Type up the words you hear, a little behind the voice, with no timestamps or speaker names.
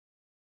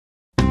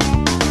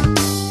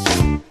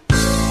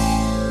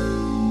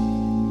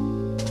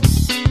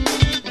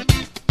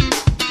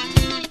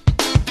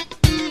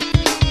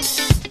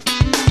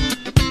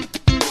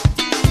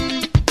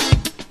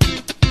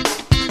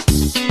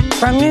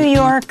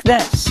York,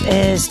 this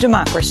is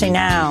Democracy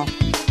Now!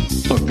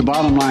 Look, the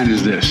bottom line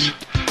is this.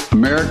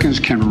 Americans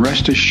can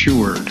rest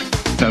assured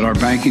that our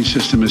banking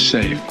system is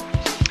safe.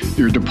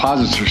 Your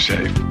deposits are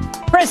safe.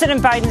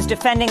 President Biden's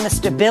defending the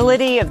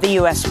stability of the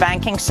U.S.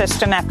 banking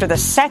system after the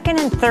second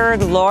and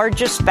third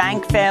largest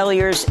bank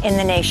failures in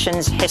the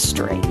nation's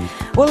history.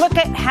 We'll look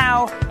at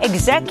how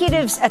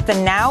executives at the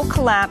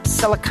now-collapsed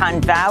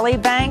Silicon Valley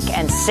Bank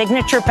and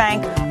Signature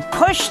Bank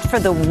pushed for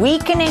the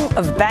weakening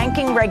of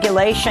banking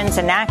regulations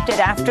enacted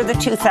after the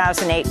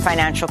 2008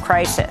 financial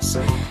crisis.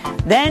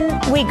 Then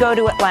we go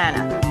to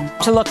Atlanta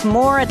to look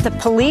more at the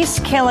police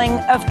killing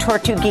of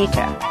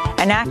Tortuguita,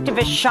 an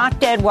activist shot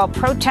dead while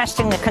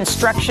protesting the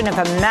construction of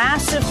a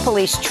massive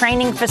police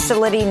training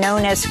facility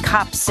known as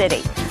Cop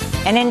City.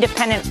 An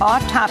independent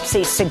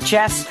autopsy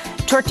suggests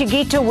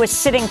Tortuguita was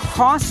sitting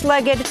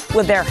cross-legged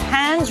with their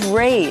hands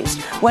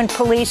raised when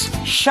police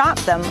shot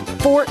them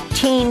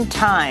 14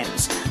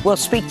 times. We'll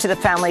speak to the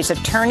family's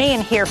attorney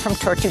and hear from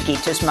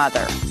Tortuguita's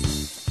mother.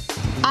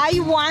 I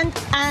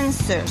want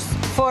answers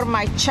for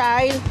my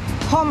child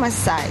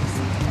homicides.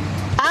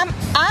 I'm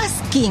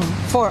asking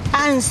for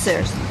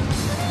answers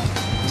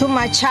to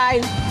my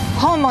child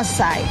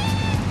homicide.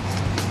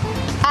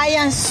 I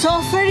am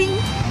suffering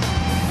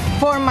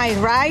for my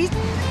right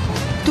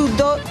to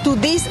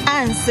this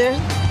answer,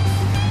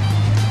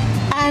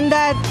 and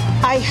that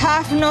I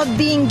have not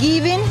been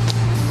given,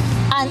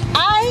 and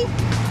I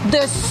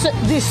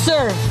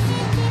deserve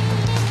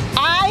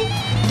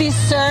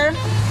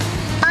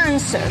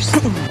answers.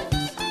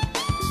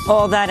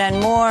 All that and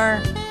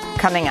more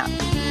coming up.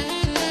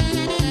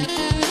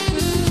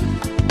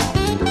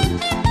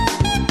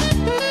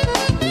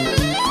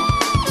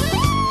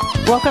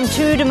 Welcome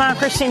to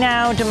Democracy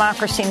Now!,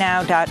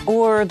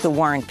 democracynow.org, The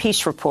War and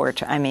Peace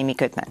Report. I'm Amy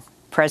Goodman.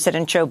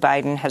 President Joe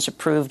Biden has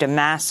approved a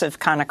massive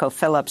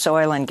ConocoPhillips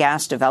oil and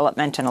gas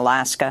development in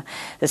Alaska.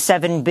 The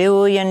 $7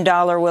 billion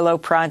Willow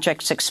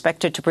project is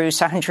expected to produce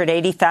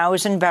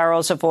 180,000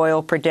 barrels of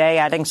oil per day,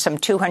 adding some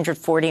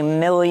 240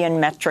 million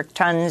metric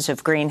tons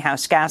of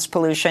greenhouse gas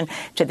pollution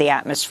to the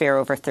atmosphere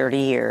over 30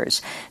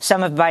 years.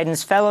 Some of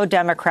Biden's fellow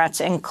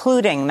Democrats,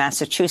 including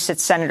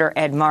Massachusetts Senator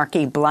Ed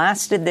Markey,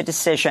 blasted the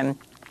decision,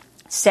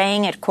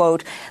 saying it,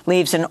 quote,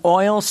 leaves an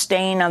oil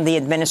stain on the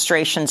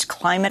administration's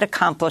climate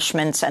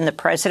accomplishments and the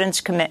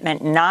president's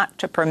commitment not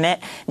to permit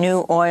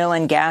new oil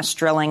and gas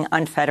drilling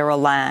on federal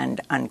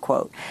land,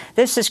 unquote.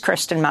 This is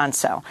Kristen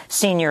Mansell,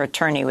 senior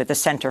attorney with the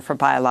Center for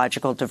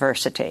Biological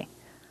Diversity.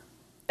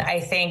 I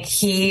think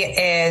he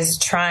is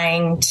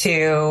trying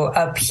to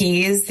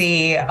appease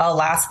the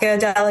Alaska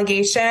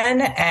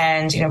delegation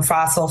and,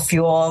 fossil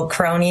fuel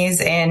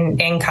cronies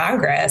in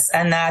Congress.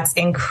 And that's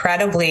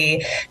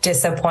incredibly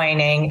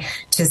disappointing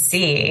to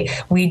see.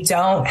 We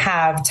don't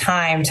have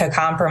time to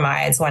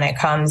compromise when it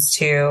comes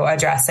to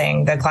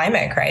addressing the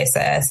climate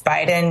crisis.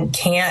 Biden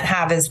can't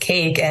have his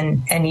cake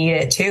and eat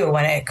it too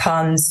when it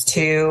comes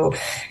to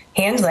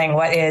handling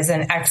what is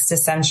an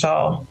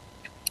existential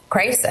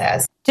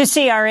crisis. To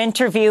see our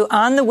interview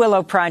on the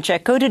Willow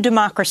Project, go to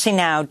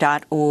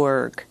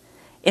democracynow.org.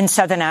 In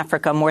southern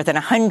Africa, more than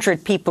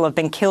 100 people have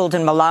been killed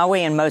in Malawi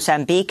and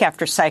Mozambique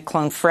after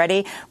Cyclone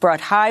Freddy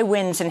brought high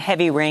winds and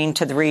heavy rain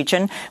to the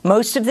region.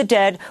 Most of the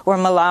dead were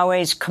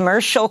Malawi's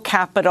commercial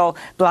capital,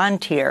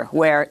 Blantyre,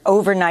 where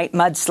overnight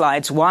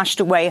mudslides washed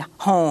away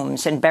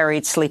homes and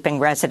buried sleeping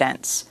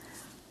residents.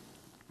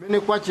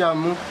 It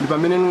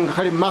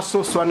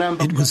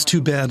was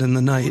too bad in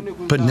the night,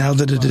 but now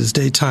that it is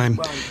daytime,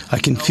 I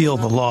can feel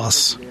the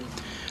loss.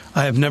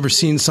 I have never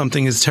seen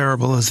something as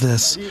terrible as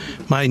this.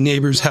 My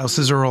neighbors'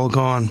 houses are all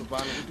gone.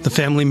 The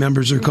family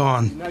members are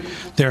gone.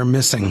 They are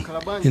missing.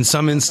 In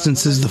some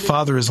instances, the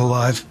father is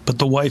alive, but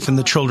the wife and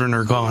the children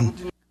are gone.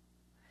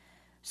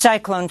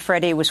 Cyclone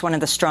Freddy was one of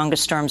the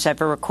strongest storms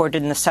ever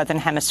recorded in the southern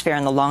hemisphere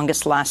and the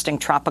longest-lasting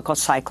tropical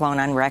cyclone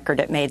on record.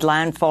 It made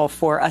landfall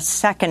for a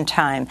second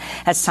time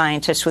as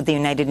scientists with the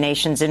United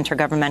Nations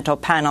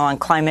Intergovernmental Panel on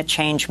Climate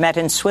Change met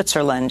in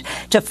Switzerland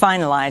to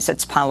finalize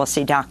its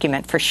policy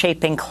document for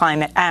shaping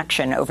climate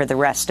action over the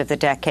rest of the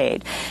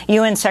decade.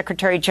 UN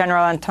Secretary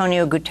General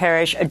Antonio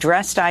Guterres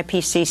addressed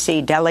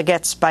IPCC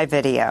delegates by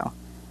video.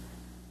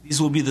 This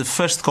will be the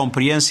first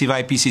comprehensive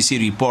IPCC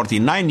report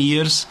in 9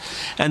 years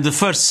and the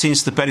first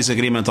since the Paris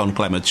Agreement on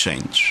climate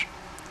change.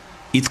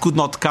 It could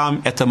not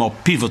come at a more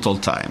pivotal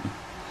time.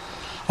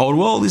 Our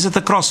world is at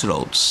a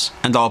crossroads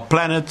and our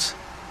planet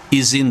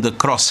is in the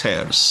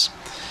crosshairs.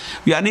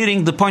 We are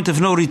nearing the point of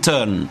no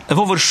return, of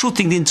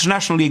overshooting the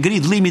internationally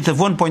agreed limit of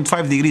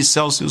 1.5 degrees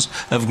Celsius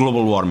of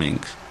global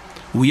warming.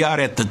 We are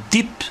at the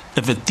tip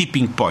of a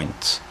tipping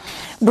point.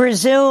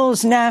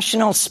 Brazil's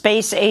National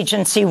Space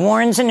Agency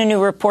warns in a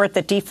new report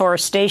that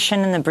deforestation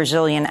in the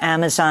Brazilian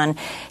Amazon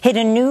hit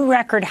a new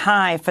record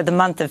high for the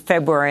month of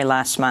February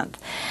last month.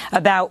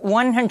 About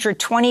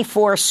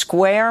 124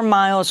 square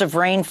miles of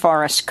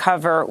rainforest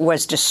cover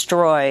was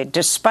destroyed,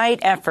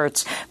 despite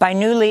efforts by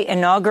newly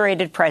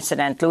inaugurated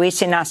President Luiz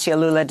Inácio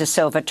Lula da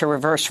Silva to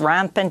reverse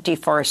rampant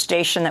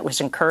deforestation that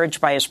was encouraged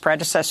by his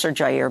predecessor,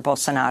 Jair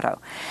Bolsonaro.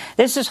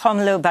 This is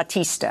Romulo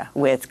Batista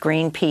with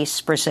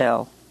Greenpeace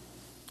Brazil.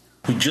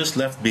 We just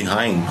left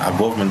behind a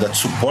government that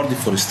supports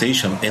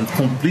deforestation and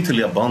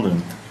completely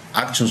abandoned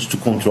actions to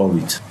control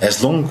it.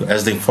 As long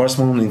as the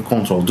enforcement and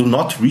control do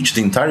not reach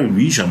the entire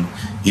region,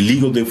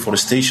 illegal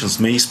deforestation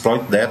may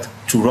exploit that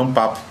to ramp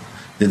up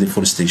the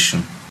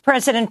deforestation.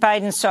 President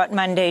Biden sought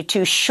Monday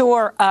to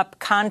shore up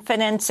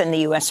confidence in the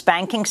U.S.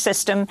 banking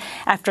system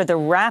after the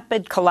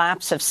rapid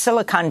collapse of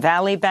Silicon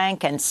Valley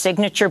Bank and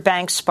Signature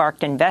Bank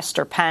sparked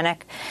investor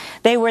panic.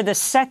 They were the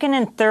second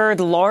and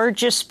third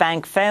largest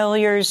bank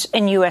failures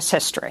in U.S.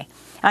 history.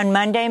 On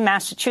Monday,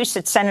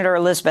 Massachusetts Senator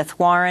Elizabeth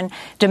Warren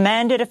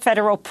demanded a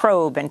federal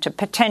probe into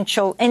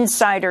potential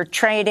insider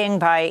trading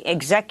by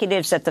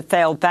executives at the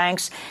failed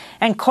banks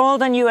and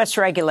called on U.S.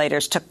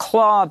 regulators to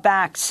claw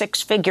back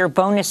six-figure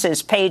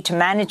bonuses paid to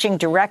managing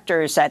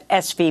directors at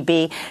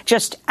SVB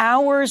just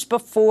hours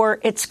before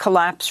its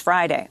collapse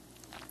Friday.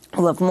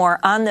 We'll have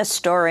more on this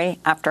story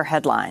after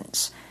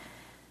headlines.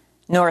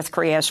 North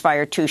Korea has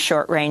fired two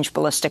short-range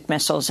ballistic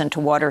missiles into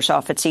waters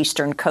off its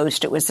eastern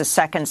coast. It was the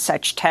second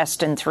such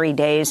test in 3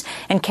 days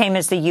and came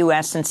as the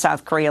U.S. and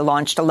South Korea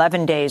launched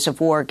 11 days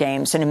of war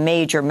games in a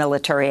major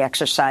military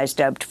exercise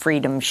dubbed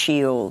Freedom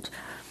Shield.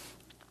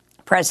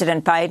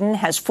 President Biden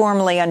has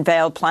formally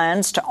unveiled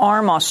plans to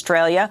arm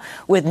Australia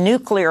with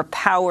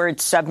nuclear-powered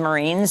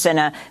submarines in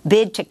a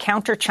bid to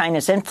counter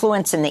China's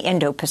influence in the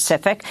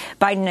Indo-Pacific.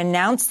 Biden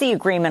announced the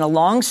agreement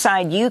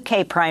alongside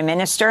UK Prime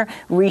Minister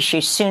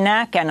Rishi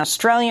Sunak and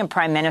Australian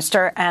Prime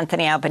Minister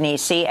Anthony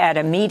Albanese at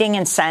a meeting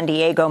in San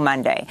Diego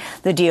Monday.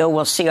 The deal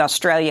will see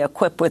Australia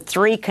equipped with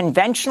 3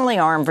 conventionally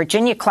armed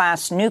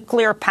Virginia-class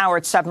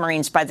nuclear-powered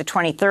submarines by the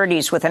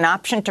 2030s, with an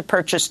option to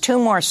purchase 2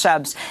 more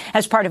subs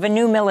as part of a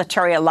new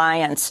military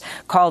alliance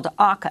called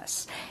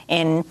AUKUS.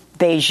 In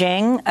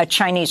Beijing, a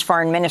Chinese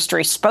foreign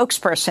ministry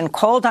spokesperson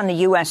called on the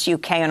U.S.,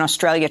 UK, and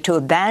Australia to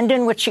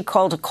abandon what she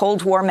called a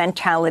Cold War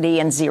mentality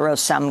and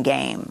zero-sum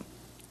game.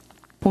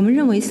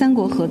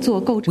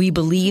 We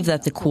believe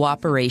that the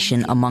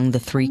cooperation among the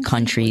 3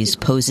 countries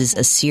poses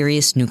a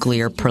serious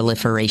nuclear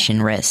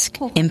proliferation risk,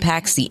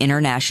 impacts the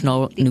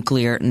international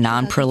nuclear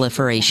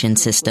non-proliferation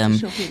system,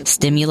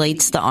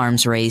 stimulates the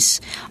arms race,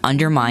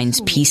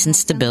 undermines peace and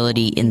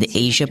stability in the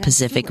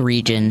Asia-Pacific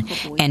region,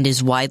 and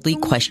is widely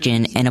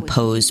questioned and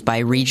opposed by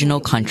regional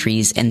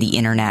countries and the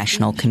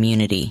international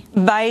community.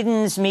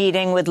 Biden's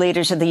meeting with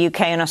leaders of the UK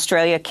and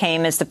Australia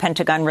came as the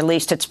Pentagon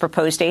released its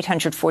proposed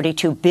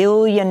 $842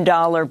 billion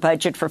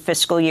budget for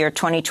fiscal year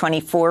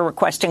 2024,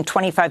 requesting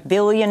 $25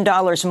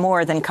 billion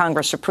more than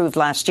Congress approved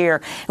last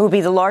year. It would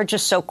be the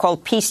largest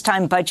so-called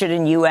peacetime budget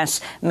in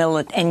U.S.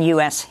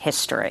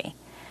 history.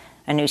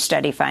 A new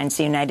study finds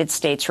the United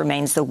States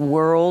remains the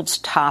world's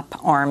top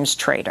arms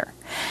trader.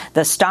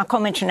 The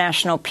Stockholm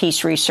International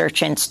Peace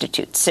Research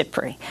Institute,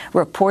 SIPRI,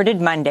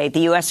 reported Monday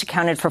the U.S.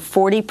 accounted for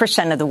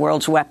 40% of the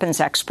world's weapons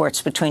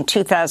exports between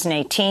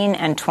 2018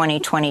 and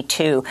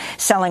 2022,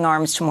 selling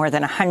arms to more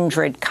than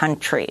 100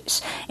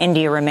 countries.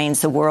 India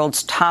remains the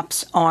world's top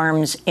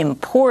arms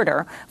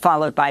importer,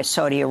 followed by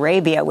Saudi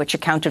Arabia, which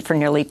accounted for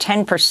nearly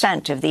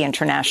 10% of the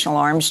international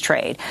arms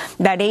trade.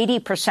 About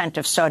 80%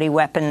 of Saudi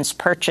weapons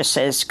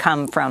purchases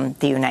come from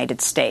the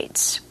United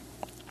States.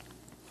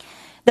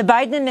 The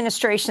Biden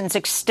administration's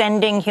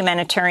extending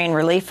humanitarian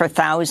relief for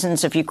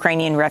thousands of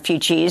Ukrainian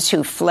refugees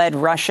who fled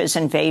Russia's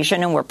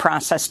invasion and were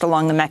processed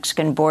along the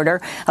Mexican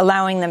border,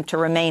 allowing them to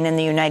remain in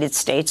the United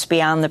States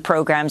beyond the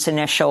program's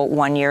initial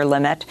 1-year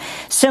limit.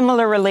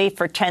 Similar relief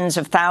for tens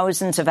of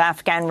thousands of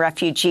Afghan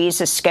refugees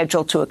is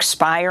scheduled to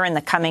expire in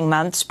the coming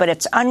months, but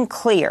it's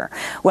unclear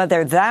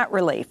whether that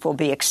relief will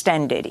be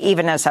extended,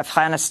 even as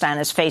Afghanistan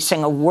is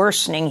facing a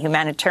worsening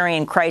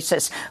humanitarian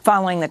crisis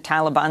following the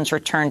Taliban's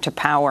return to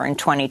power in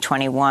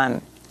 2021.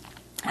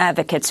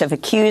 Advocates have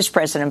accused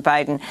President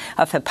Biden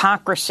of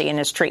hypocrisy in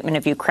his treatment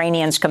of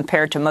Ukrainians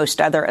compared to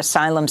most other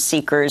asylum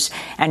seekers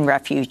and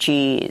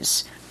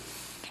refugees.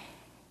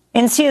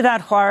 In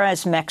Ciudad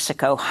Juarez,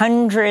 Mexico,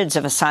 hundreds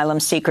of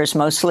asylum seekers,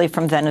 mostly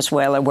from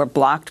Venezuela, were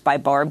blocked by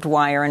barbed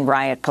wire and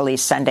riot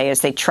police Sunday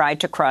as they tried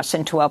to cross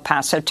into El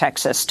Paso,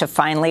 Texas, to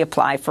finally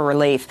apply for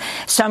relief.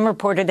 Some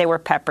reported they were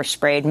pepper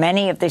sprayed.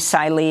 Many of the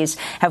asylees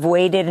have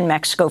waited in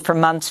Mexico for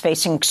months,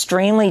 facing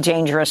extremely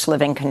dangerous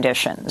living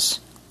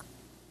conditions.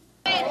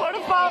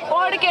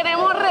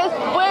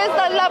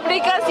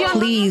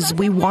 Please,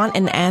 we want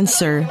an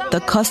answer.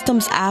 The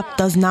customs app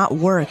does not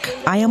work.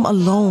 I am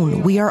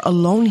alone. We are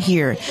alone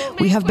here.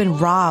 We have been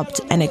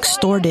robbed and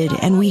extorted,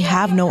 and we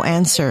have no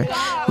answer.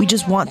 We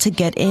just want to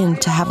get in,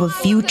 to have a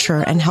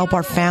future and help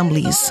our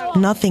families.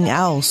 Nothing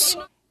else.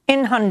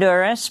 In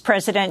Honduras,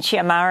 President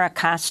Xiomara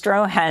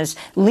Castro has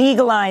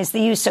legalized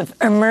the use of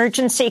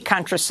emergency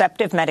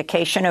contraceptive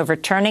medication,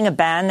 overturning a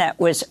ban that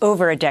was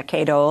over a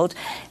decade old.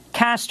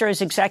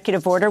 Castro's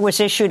executive order was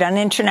issued on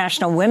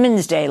International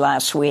Women's Day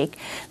last week.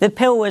 The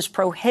pill was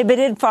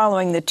prohibited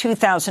following the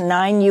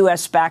 2009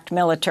 U.S.-backed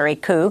military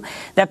coup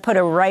that put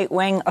a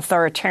right-wing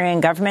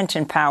authoritarian government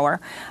in power.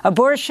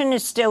 Abortion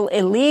is still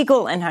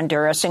illegal in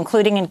Honduras,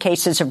 including in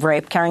cases of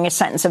rape, carrying a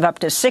sentence of up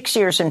to 6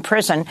 years in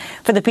prison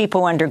for the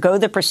people who undergo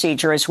the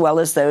procedure as well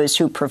as those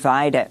who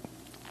provide it.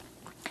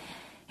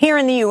 Here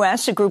in the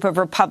U.S., a group of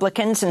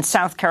Republicans in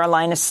South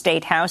Carolina's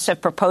State House have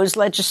proposed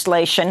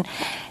legislation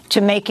to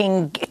make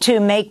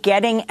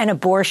getting an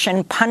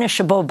abortion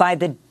punishable by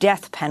the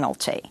death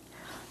penalty.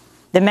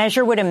 The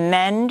measure would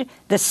amend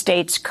the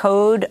state's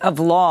code of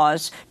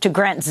laws to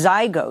grant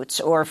zygotes,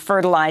 or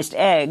fertilized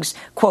eggs,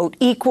 quote,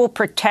 equal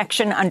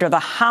protection under the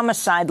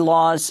homicide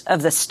laws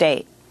of the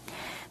state.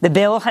 The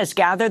bill has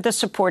gathered the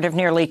support of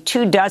nearly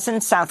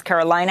 24 South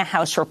Carolina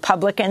House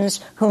Republicans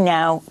who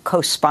now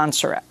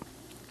co-sponsor it.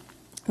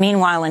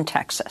 Meanwhile, in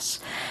Texas,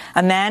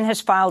 a man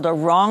has filed a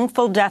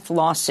wrongful death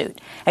lawsuit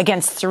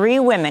against 3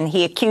 women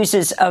he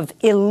accuses of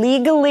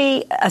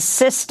illegally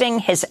assisting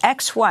his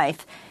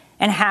ex-wife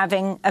in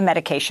having a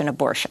medication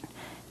abortion.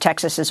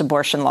 Texas's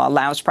abortion law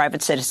allows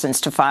private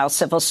citizens to file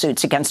civil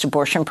suits against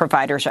abortion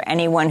providers or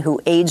anyone who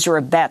aids or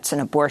abets an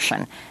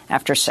abortion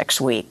after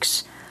 6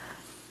 weeks.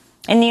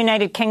 In the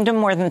United Kingdom,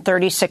 more than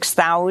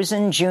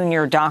 36,000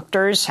 junior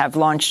doctors have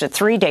launched a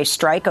 3-day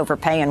strike over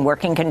pay and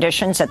working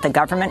conditions at the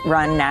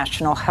government-run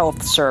National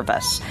Health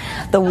Service.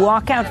 The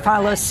walkout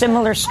follows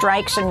similar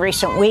strikes in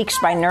recent weeks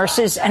by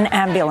nurses and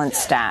ambulance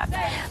staff.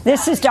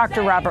 This is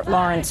Dr. Robert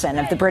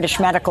Lawrenson of the British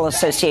Medical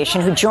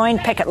Association, who joined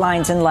picket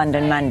lines in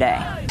London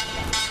Monday.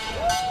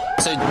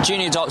 So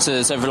junior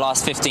doctors over the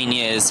last 15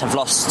 years have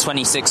lost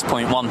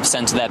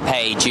 26.1% of their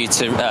pay due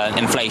to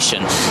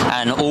inflation.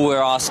 And all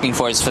we're asking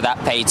for is for that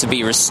pay to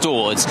be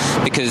restored,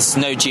 because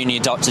no junior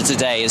doctor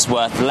today is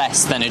worth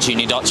less than a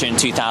junior doctor in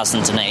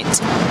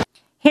 2008.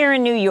 Here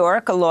in New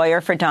York, a lawyer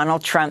for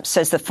Donald Trump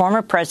says the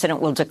former president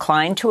will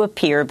decline to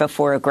appear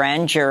before a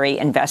grand jury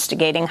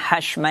investigating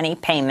hush money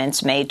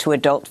payments made to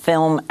adult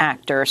film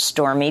actor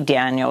Stormy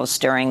Daniels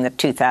during the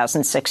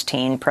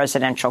 2016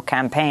 presidential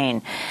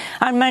campaign.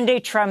 On Monday,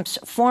 Trump's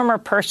former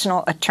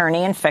personal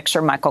attorney and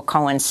fixer, Michael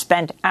Cohen,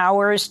 spent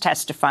hours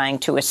testifying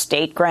to a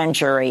state grand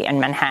jury in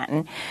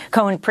Manhattan.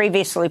 Cohen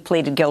previously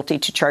pleaded guilty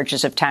to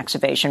charges of tax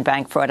evasion,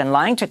 bank fraud, and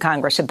lying to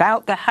Congress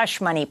about the hush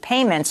money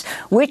payments,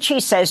 which he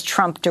says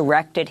Trump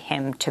directed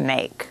him to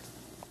make.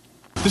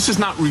 This is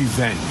not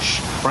revenge,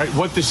 right?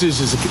 What this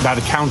is about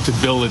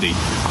accountability.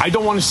 I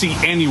don't want to see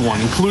anyone,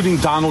 including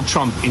Donald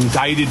Trump,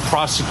 indicted,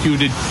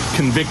 prosecuted,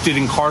 convicted,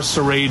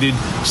 incarcerated,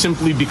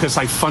 simply because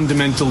I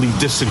fundamentally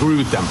disagree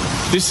with them.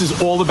 This is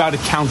all about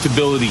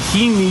accountability.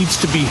 He needs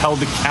to be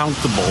held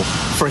accountable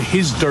for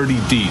his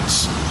dirty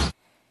deeds.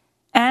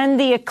 And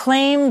the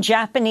acclaimed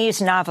Japanese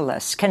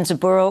novelist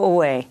Kenzaburo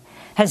Oe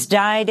has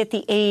died at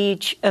the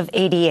age of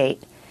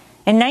 88.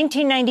 In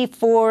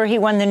 1994, he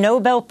won the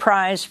Nobel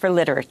Prize for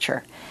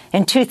Literature.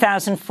 In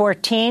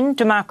 2014,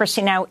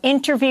 Democracy Now!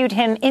 Interviewed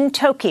him in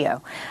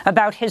Tokyo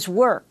about his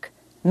work,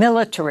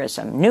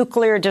 militarism,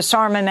 nuclear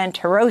disarmament,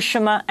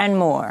 Hiroshima, and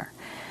more.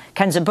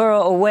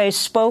 Kenzaburo Oe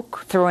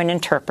spoke through an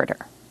interpreter.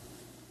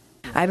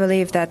 I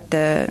believe that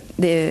the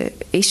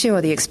issue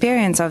or the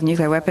experience of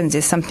nuclear weapons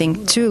is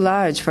something too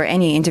large for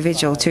any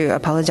individual to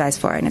apologize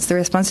for, and it's the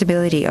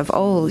responsibility of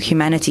all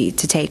humanity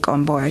to take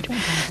on board.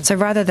 So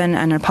rather than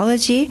an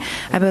apology,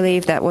 I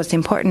believe that what's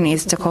important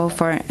is to call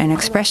for an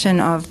expression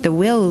of the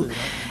will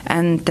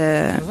and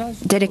the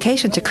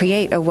dedication to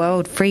create a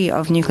world free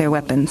of nuclear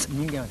weapons.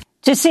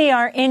 To see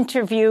our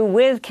interview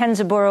with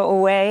Kenzaburo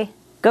Oe,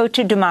 go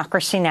to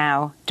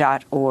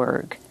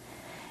democracynow.org.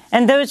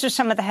 And those are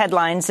some of the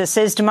headlines. This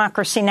is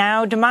Democracy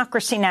Now!,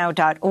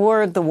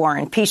 democracynow.org, the War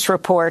and Peace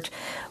Report.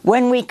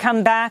 When we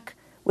come back,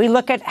 we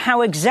look at how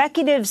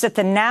executives at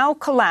the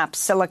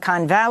now-collapsed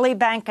Silicon Valley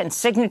Bank and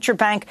Signature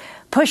Bank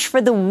push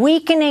for the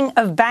weakening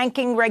of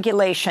banking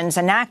regulations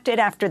enacted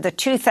after the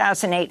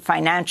 2008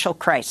 financial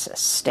crisis.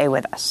 Stay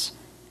with us.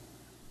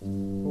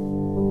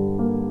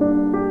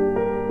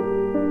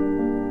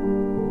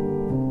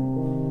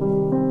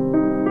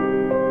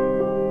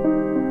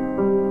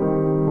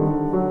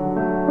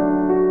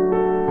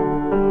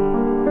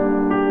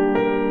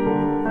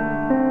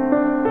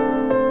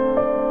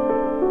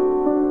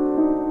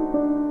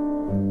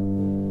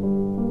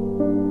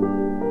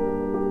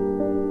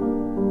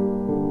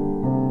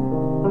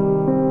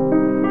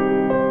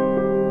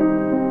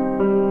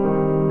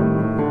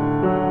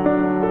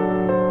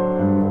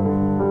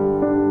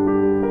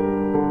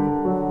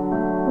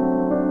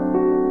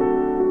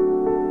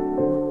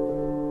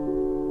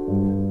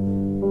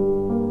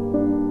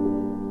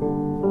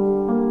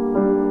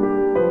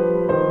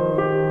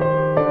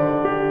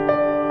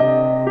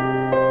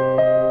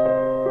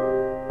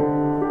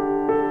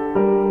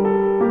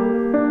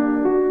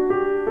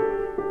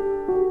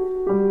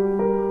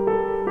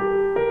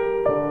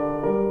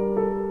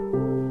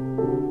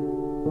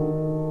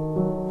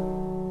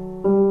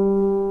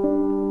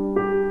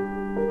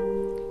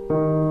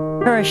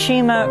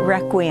 Hiroshima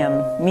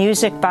Requiem,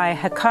 music by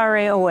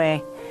Hikari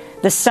Oe,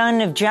 the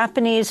son of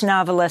Japanese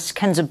novelist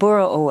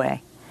Kenzaburo Oe,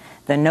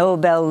 the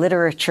Nobel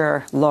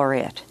Literature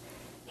Laureate.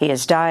 He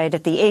has died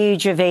at the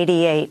age of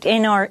 88.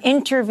 In our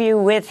interview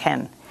with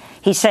him,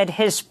 he said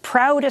his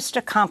proudest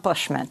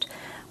accomplishment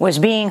was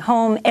being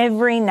home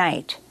every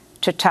night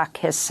to tuck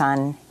his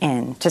son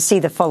in. To see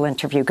the full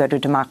interview, go to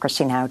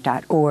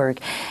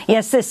democracynow.org.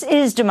 Yes, this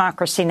is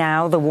Democracy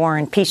Now!, the War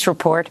and Peace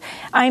Report.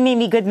 I'm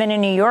Amy Goodman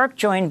in New York,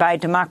 joined by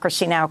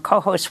Democracy Now!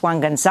 Co-host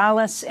Juan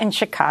Gonzalez in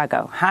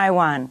Chicago. Hi,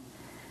 Juan.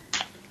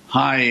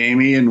 Hi,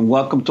 Amy, and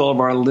welcome to all of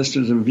our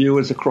listeners and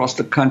viewers across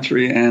the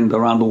country and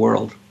around the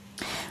world.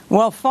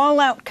 Well,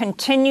 fallout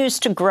continues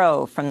to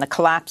grow from the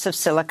collapse of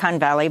Silicon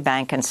Valley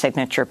Bank and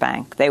Signature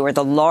Bank. They were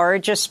the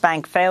largest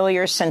bank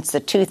failures since the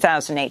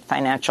 2008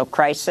 financial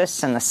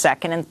crisis and the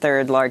second and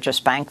third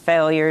largest bank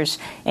failures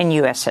in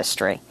U.S.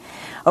 history.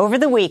 Over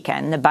the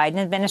weekend, the Biden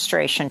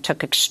administration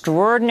took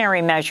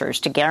extraordinary measures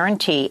to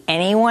guarantee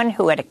anyone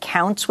who had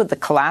accounts with the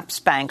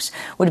collapsed banks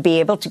would be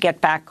able to get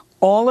back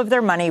all of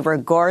their money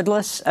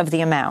regardless of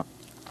the amount.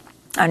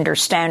 Under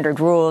standard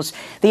rules,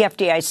 the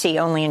FDIC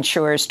only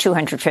insures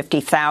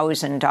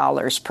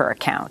 $250,000 per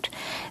account.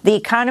 The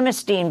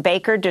economist Dean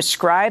Baker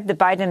described the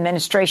Biden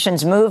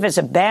administration's move as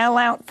a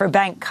bailout for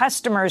bank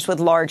customers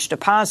with large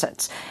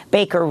deposits.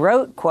 Baker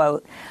wrote,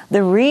 quote,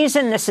 "The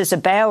reason this is a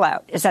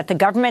bailout is that the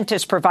government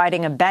is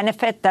providing a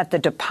benefit that the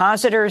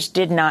depositors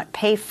did not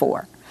pay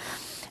for,"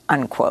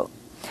 unquote.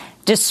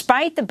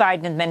 Despite the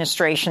Biden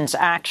administration's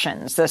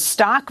actions, the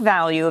stock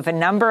value of a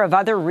number of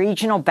other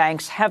regional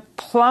banks have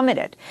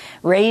plummeted,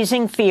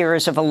 raising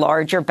fears of a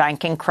larger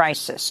banking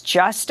crisis.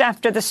 Just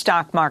after the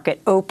stock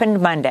market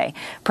opened Monday,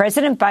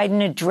 President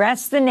Biden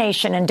addressed the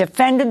nation and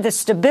defended the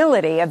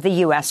stability of the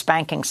U.S.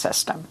 banking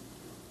system.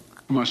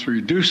 We must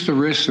reduce the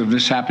risk of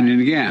this happening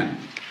again.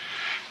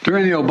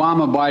 During the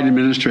Obama-Biden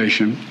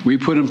administration, we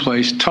put in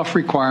place tough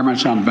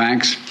requirements on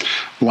banks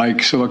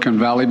like Silicon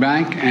Valley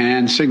Bank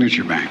and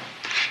Signature Bank,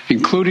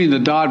 including the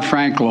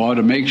Dodd-Frank law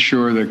to make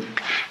sure that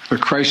the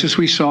crisis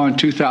we saw in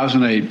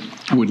 2008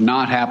 would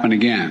not happen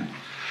again.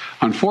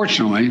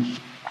 Unfortunately,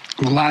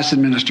 the last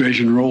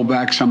administration rolled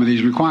back some of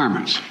these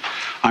requirements.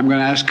 I'm going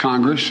to ask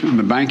Congress and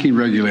the banking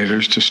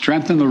regulators to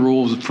strengthen the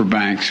rules for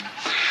banks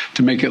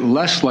to make it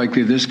less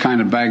likely this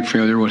kind of bank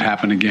failure would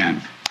happen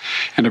again,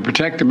 and to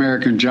protect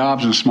American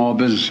jobs and small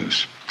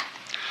businesses.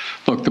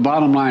 Look, the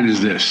bottom line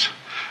is this: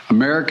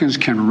 Americans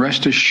can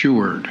rest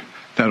assured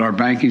that our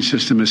banking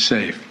system is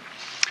safe.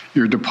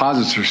 Your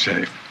deposits are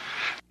safe.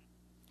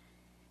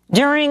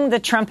 During the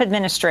Trump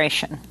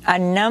administration, a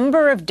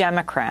number of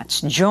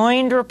Democrats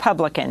joined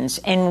Republicans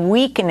in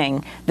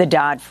weakening the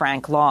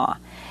Dodd-Frank law.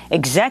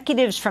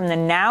 Executives from the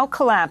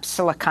now-collapsed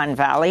Silicon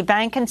Valley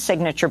Bank and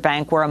Signature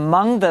Bank were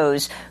among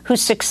those who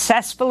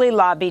successfully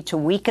lobbied to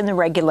weaken the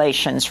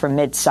regulations for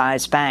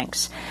mid-sized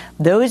banks.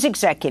 Those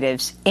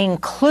executives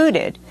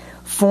included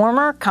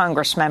former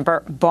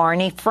Congressmember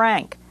Barney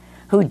Frank,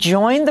 who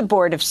joined the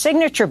board of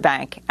Signature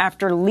Bank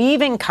after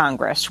leaving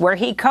Congress, where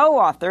he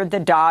co-authored the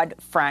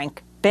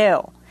Dodd-Frank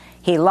bill.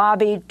 He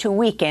lobbied to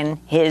weaken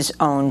his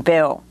own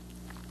bill.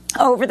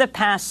 Over the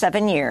past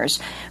 7 years,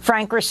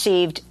 Frank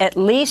received at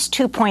least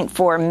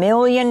 $2.4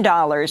 million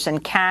in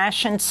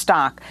cash and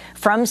stock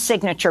from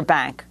Signature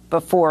Bank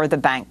before the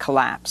bank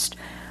collapsed.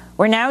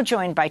 We're now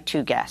joined by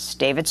two guests.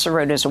 David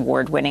Sirota's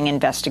award-winning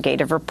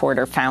investigative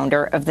reporter,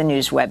 founder of the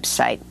news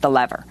website, The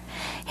Lever.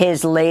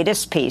 His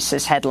latest piece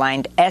is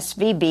headlined,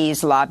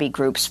 "SVB's Lobby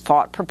Groups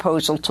Fought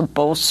Proposal to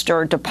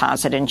Bolster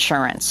Deposit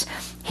Insurance."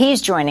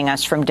 He's joining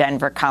us from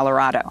Denver,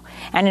 Colorado.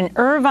 And in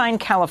Irvine,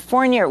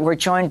 California, we're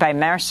joined by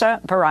Mehrsa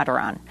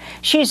Baradaran.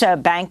 She's a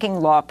banking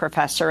law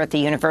professor at the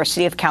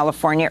University of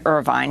California,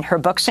 Irvine. Her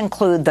books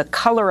include The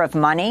Color of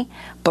Money,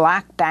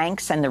 Black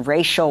Banks and the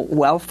Racial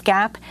Wealth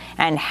Gap,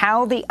 and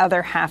How the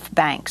Other Half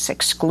Banks,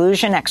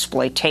 Exclusion,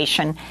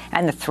 Exploitation,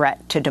 and the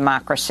Threat to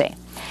Democracy.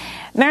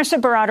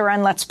 Mehrsa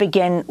Baradaran, let's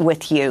begin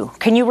with you.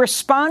 Can you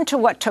respond to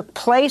what took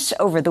place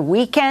over the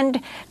weekend,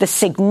 the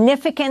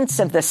significance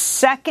of the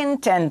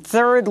second and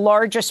third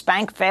largest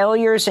bank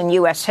failures in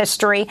U.S.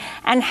 history,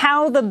 and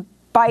how the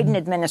Biden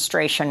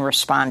administration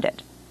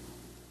responded?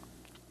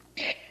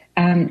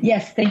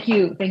 Yes, thank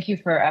you. Thank you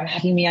for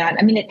having me on.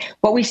 I mean,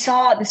 what we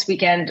saw this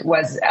weekend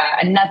was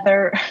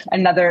another,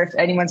 if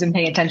anyone's been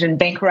paying attention,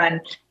 bank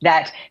run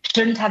that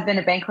shouldn't have been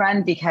a bank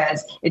run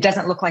because it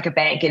doesn't look like a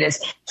bank. It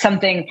is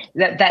something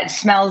that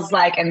smells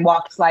like and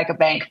walks like a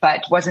bank,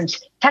 but wasn't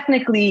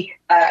technically,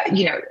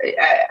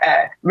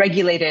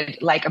 regulated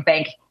like a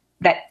bank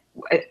that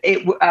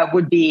it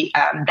would be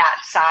that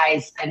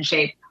size and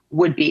shape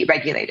would be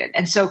regulated.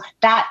 And so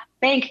that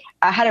bank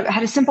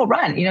had a simple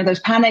run. There's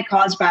panic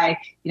caused by,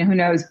 who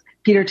knows,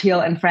 Peter Thiel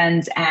and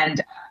friends.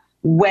 And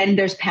when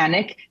there's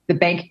panic, the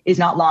bank is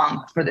not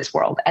long for this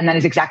world. And that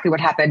is exactly what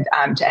happened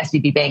to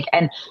SVB Bank.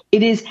 And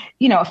it is,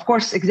 of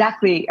course,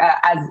 exactly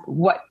as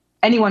what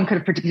anyone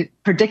could have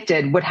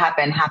predicted would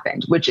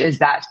happened, which is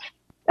that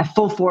a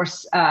full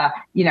force,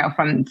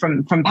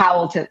 from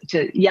Powell to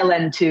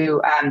Yellen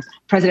to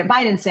President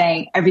Biden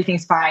saying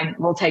everything's fine,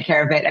 we'll take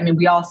care of it. I mean,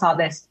 we all saw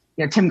this.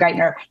 Tim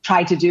Geithner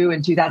tried to do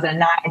in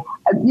 2009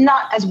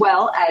 not as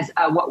well as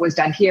what was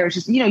done here. It's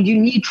just, you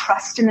need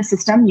trust in the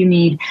system. You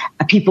need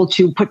people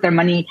to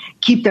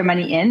keep their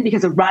money in,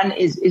 because a run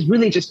is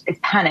really just, it's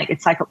panic.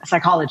 It's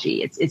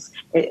psychology. It's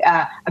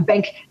a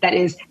bank that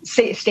is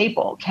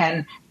stable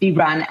can be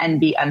run and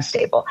be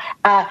unstable.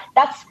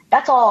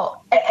 That's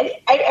all.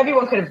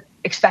 Everyone could have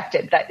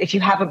expected that if you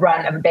have a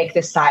run of a bank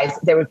this size,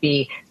 there would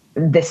be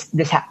this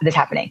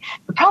happening.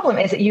 The problem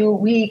is that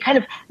we kind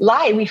of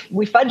lie.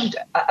 We fudged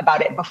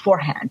about it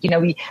beforehand.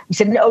 We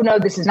said, no,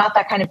 this is not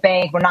that kind of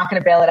bank. We're not going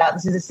to bail it out.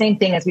 This is the same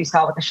thing as we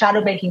saw with the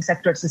shadow banking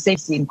sector. It's the same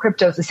thing in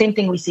crypto. It's the same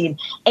thing we see in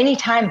any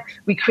time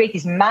we create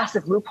these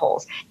massive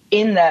loopholes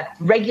in the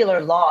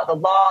regular law, the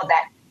law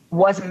that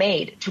was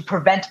made to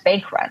prevent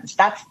bank runs.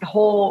 That's the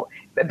whole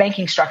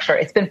banking structure.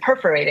 It's been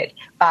perforated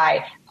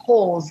by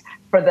holes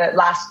for the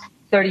last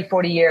 30,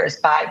 40 years,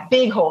 by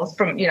big holes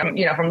from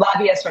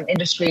lobbyists, from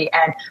industry.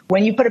 And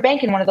when you put a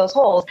bank in one of those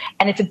holes,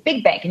 and it's a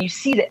big bank, and you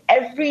see that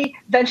every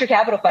venture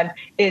capital fund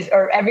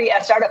or every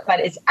startup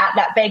fund is at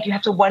that bank, you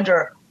have to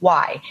wonder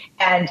why.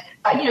 And,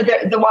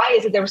 the why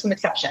is that there were some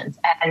exceptions.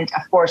 And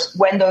of course,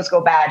 when those go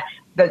bad,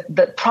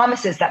 the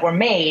promises that were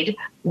made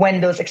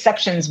when those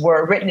exceptions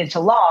were written into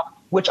law,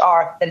 which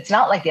are that it's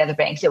not like the other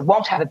banks, it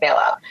won't have a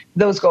bailout,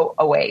 those go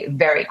away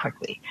very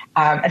quickly.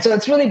 And so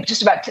it's really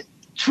just about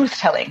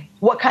truth-telling.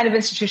 What kind of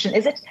institution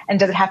is it, and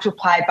does it have to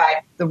apply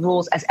by the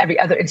rules as every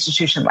other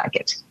institution like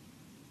it?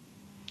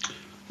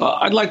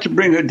 I'd like to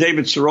bring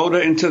David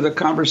Sirota into the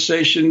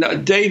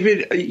conversation.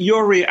 David,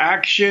 your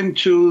reaction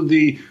to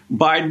the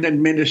Biden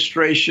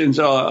administration's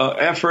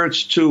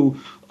efforts to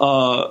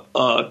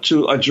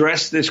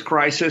address this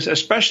crisis,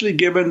 especially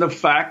given the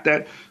fact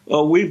that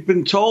we've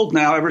been told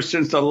now ever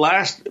since the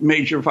last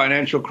major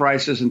financial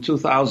crisis in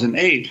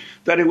 2008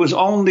 that it was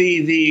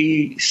only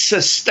the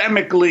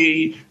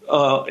systemically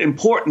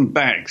important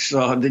banks,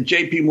 the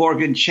J.P.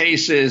 Morgan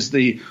Chases,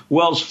 the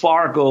Wells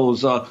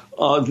Fargos,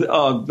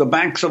 the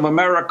Banks of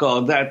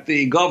America, that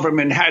the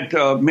government had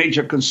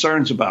major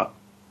concerns about.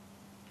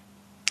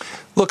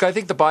 Look, I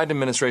think the Biden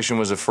administration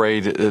was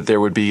afraid that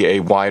there would be a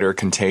wider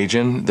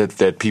contagion,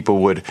 that people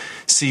would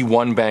see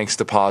one bank's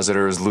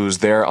depositors lose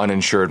their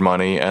uninsured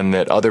money, and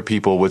that other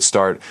people would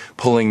start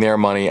pulling their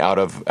money out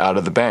of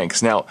the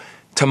banks. Now,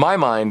 to my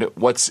mind,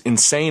 what's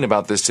insane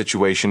about this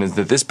situation is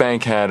that this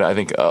bank had, I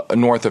think,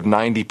 north of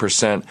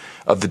 90%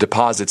 of the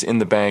deposits in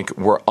the bank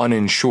were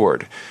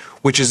uninsured,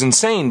 which is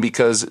insane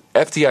because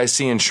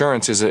FDIC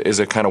insurance is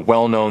a kind of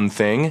well-known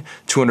thing,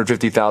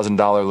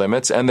 $250,000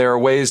 limits, and there are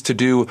ways to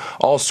do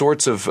all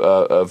sorts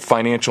of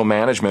financial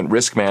management,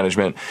 risk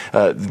management,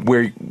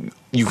 where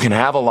you can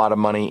have a lot of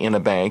money in a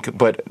bank,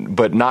 but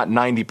not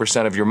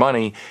 90% of your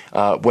money,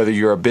 whether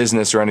you're a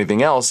business or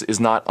anything else, is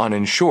not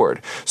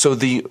uninsured. So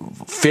the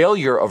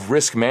failure of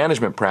risk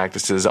management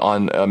practices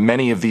on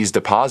many of these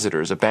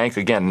depositors, a bank,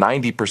 again,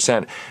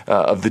 90%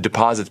 of the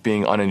deposits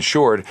being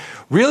uninsured,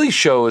 really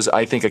shows,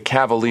 I think, a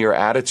cavalier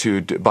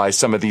attitude by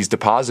some of these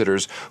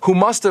depositors who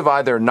must have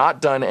either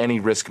not done any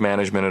risk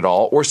management at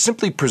all or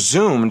simply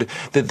presumed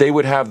that they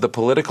would have the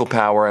political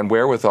power and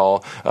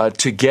wherewithal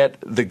to get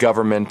the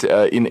government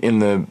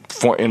in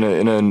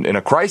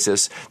a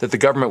crisis, that the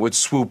government would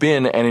swoop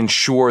in and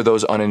insure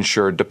those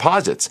uninsured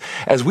deposits.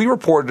 As we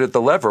reported at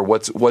The Lever,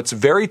 what's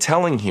very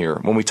telling here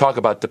when we talk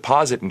about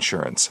deposit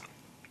insurance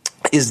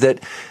is that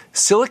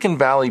Silicon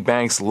Valley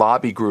Bank's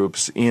lobby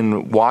groups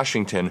in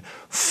Washington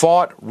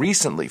fought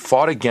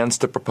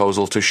against the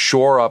proposal to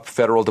shore up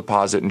federal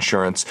deposit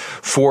insurance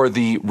for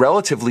the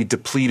relatively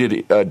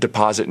depleted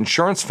deposit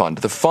insurance fund,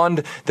 the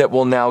fund that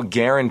will now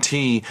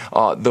guarantee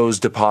those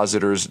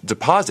depositors'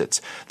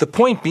 deposits. The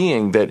point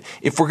being that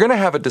if we're going to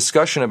have a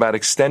discussion about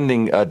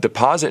extending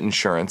deposit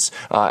insurance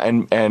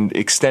and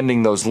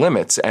extending those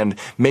limits and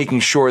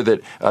making sure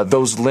that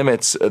those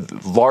limits,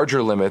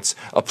 larger limits,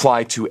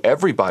 apply to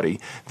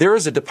everybody, there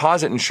is a deposit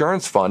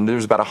insurance fund.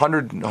 There's about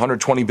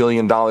 $120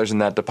 billion in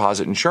that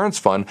deposit insurance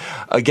fund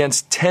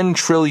against $10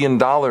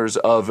 trillion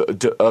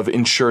of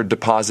insured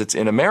deposits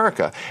in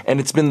America. And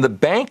it's been the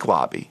bank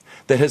lobby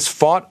that has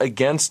fought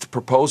against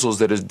proposals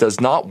that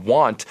does not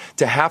want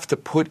to have to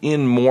put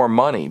in more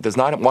money, does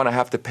not want to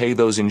have to pay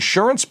those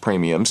insurance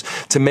premiums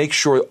to make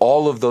sure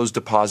all of those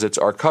deposits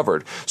are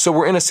covered. So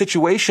we're in a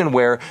situation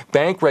where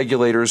bank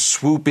regulators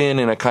swoop in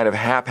a kind of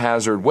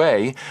haphazard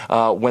way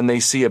when they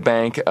see a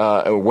bank,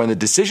 or when the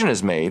decision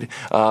is made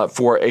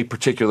for a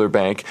particular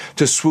bank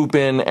to swoop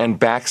in and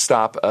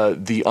backstop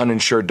the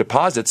uninsured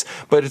deposits.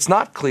 But it's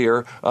not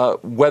clear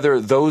whether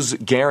those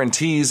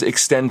guarantees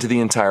extend to the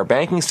entire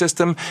banking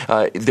system.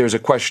 There's a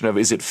question of,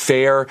 is it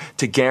fair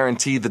to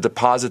guarantee the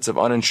deposits of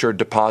uninsured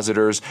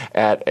depositors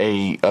at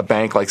a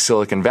bank like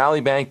Silicon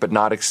Valley Bank, but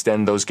not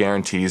extend those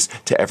guarantees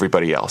to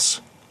everybody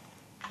else?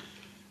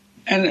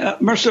 And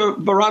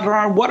Mehrsa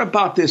Baradaran, what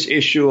about this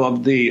issue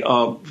of the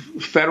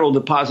federal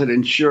deposit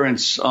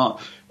insurance? From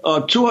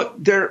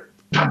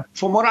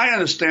what I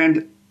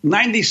understand,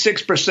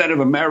 96% of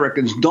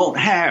Americans don't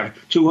have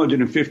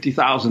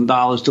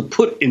 $250,000 to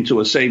put into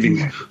a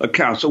savings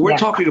account. So we're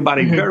talking about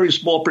a very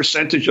small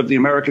percentage of the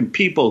American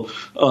people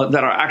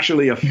that are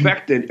actually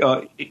affected,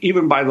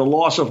 even by the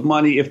loss of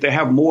money if they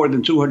have more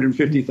than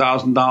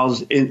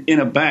 $250,000 in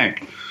a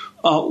bank.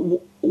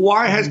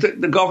 Why has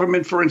the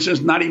government, for instance,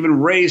 not even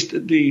raised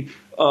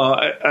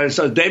as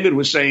David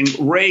was saying,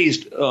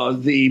 raised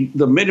the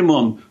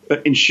minimum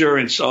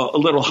insurance a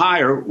little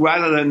higher,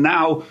 rather than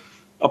now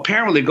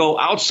apparently go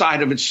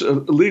outside of its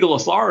legal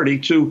authority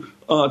to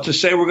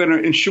say we're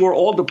going to insure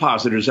all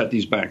depositors at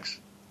these banks?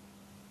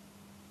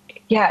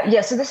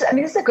 Yeah. So this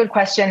is a good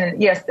question. And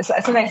yes,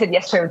 something I said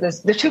yesterday.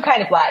 There's two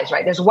kind of lies,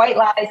 right? There's white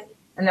lies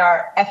and there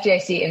are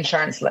FDIC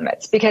insurance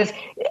limits, because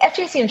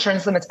FDIC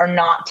insurance limits are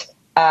not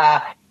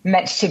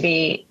meant to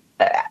be.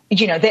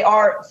 They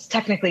are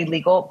technically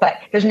legal, but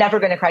there's never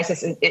been a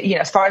crisis,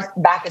 as far as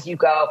back as you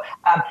go,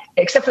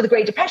 except for the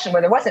Great Depression,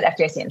 where there wasn't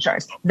FDIC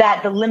insurance,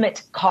 that the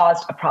limit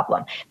caused a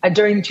problem.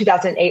 During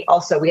 2008,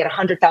 also, we had a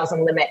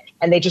 100,000 limit,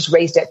 and they just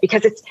raised it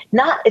because it's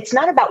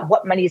not about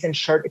what money is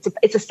insured.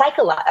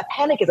 A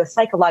panic is a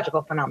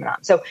psychological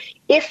phenomenon. So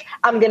if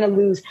I'm going to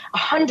lose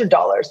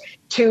 $100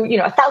 to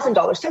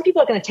 $1,000, some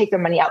people are going to take their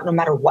money out no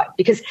matter what,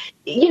 because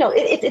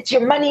it's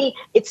your money.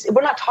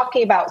 We're not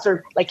talking about sort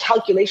of like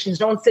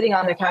calculations. No one's sitting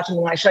on their couch and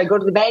going, should I go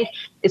to the bank?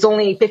 It's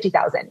only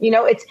 $50,000.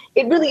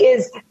 It really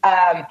is.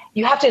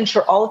 You have to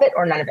insure all of it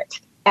or none of it.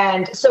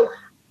 And so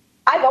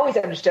I've always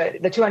understood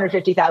the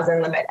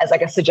 250,000 limit as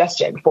like a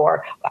suggestion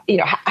for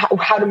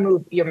how to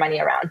move your money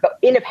around. But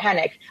in a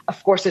panic,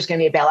 of course, there's going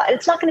to be a bailout, and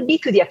it's not going to be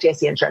through the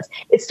FDIC insurance.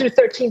 It's through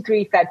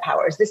 13.3 Fed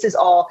powers. This is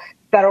all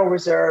Federal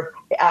Reserve.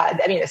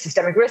 The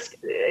systemic risk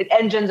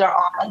engines are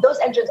on, and those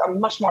engines are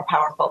much more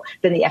powerful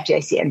than the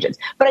FDIC engines.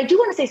 But I do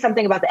want to say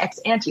something about the ex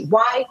ante.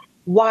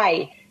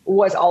 Why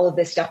was all of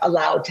this stuff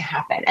allowed to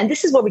happen? And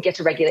this is where we get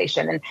to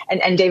regulation.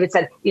 And David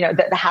said,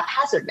 the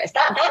haphazardness,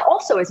 that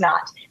also is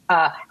not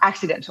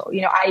accidental.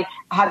 I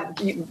have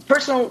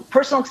personal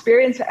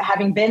experience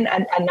having been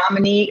a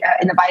nominee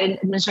in the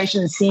Biden administration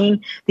and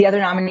seeing the other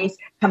nominees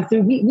come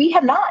through. We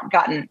have not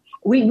gotten,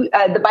 the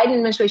Biden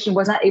administration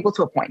was not able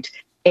to appoint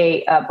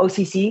a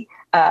OCC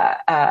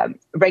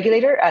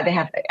regulator. They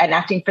have an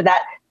acting for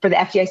that, for the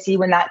FDIC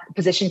when that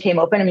position came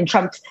open. I mean,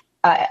 Trump's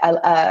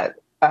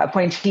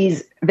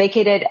appointees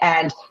vacated,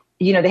 and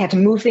they had to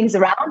move things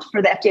around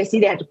for the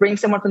FDIC. They had to bring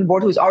someone from the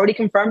board who's already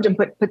confirmed and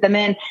put them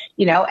in.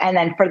 And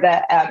then for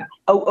the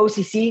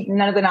OCC,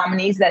 none of the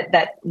nominees that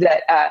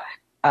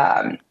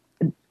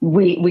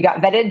we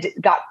got vetted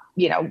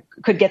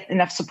could get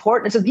enough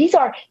support. And so these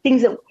are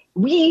things that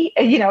we,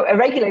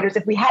 regulators,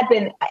 if we had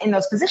been in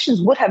those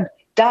positions, would have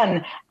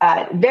done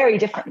very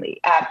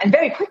differently and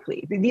very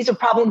quickly. These are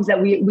problems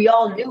that we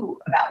all knew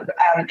about,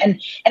 and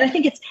I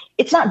think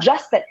it's not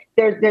just that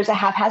there's a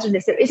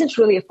haphazardness. There isn't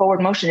really a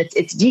forward motion.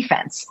 It's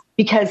defense,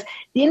 because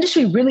the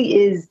industry really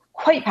is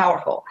quite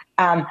powerful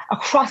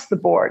across the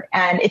board,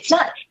 and it's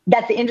not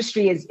that the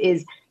industry is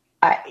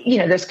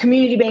there's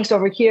community banks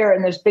over here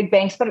and there's big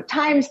banks, but at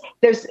times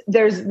there's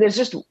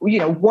just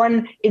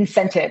one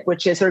incentive,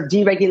 which is sort of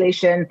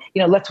deregulation.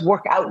 Let's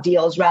work out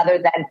deals rather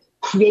than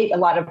create a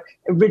lot of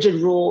rigid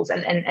rules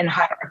and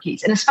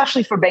hierarchies. And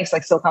especially for banks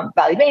like Silicon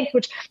Valley Bank,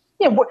 which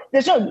they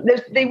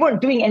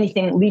weren't doing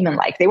anything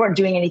Lehman-like. They weren't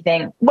doing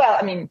anything.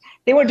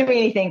 They weren't doing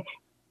anything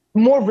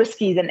more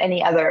risky than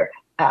any other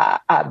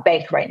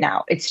bank right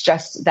now. It's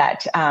just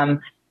that.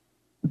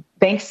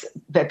 Banks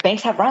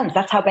have runs.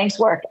 That's how banks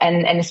work.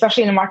 And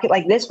especially in a market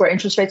like this where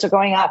interest rates are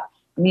going up,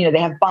 they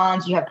have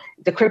bonds, you have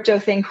the crypto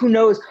thing. Who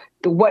knows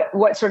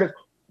what sort of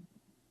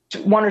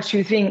one or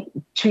two, three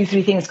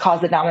things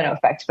cause the domino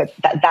effect. But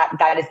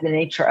that is the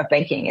nature of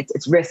banking.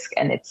 It's risk,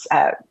 and it's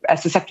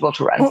susceptible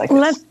to runs like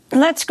this.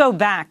 Let's go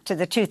back to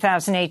the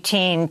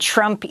 2018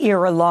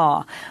 Trump-era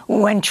law,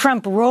 when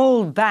Trump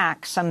rolled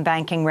back some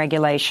banking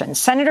regulations.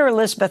 Senator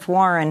Elizabeth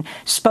Warren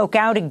spoke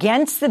out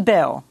against the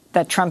bill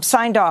that Trump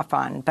signed off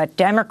on, but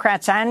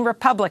Democrats and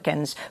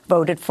Republicans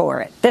voted for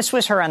it. This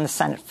was her on the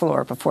Senate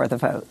floor before the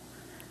vote.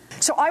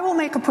 So I will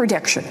make a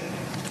prediction.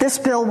 This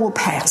bill will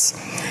pass.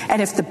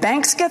 And if the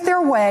banks get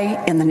their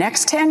way in the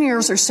next 10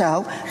 years or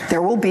so,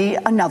 there will be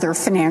another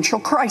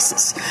financial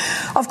crisis.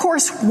 Of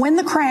course, when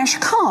the crash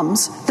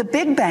comes, the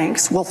big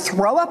banks will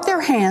throw up their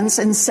hands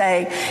and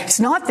say, it's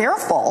not their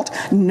fault.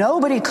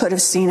 Nobody could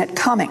have seen it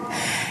coming.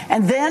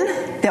 And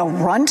then they'll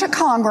run to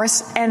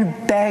Congress and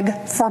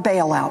beg for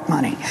bailout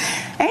money.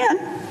 And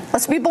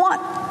let's be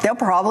blunt, they'll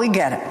probably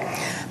get it.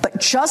 But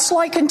just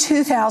like in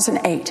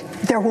 2008,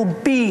 there will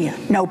be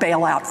no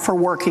bailout for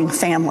working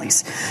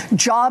families.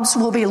 Jobs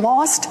will be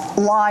lost,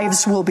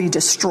 lives will be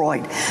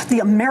destroyed. The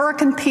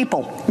American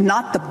people,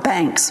 not the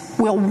banks,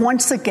 will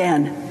once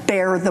again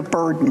bear the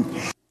burden.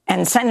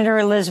 And Senator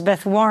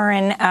Elizabeth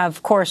Warren,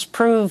 of course,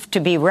 proved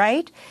to be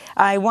right.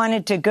 I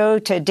wanted to go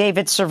to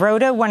David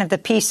Sirota, one of the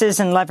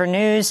pieces in Lever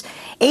News.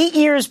 8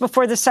 years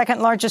before the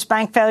second largest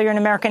bank failure in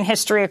American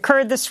history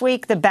occurred this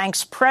week, the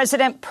bank's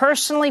president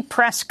personally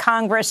pressed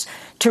Congress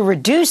to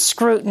reduce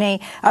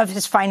scrutiny of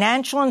his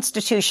financial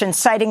institution,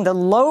 citing the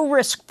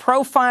low-risk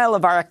profile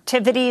of our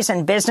activities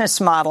and business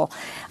model.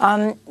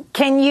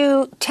 Can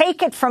you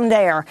take it from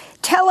there?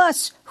 Tell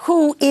us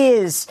who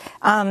is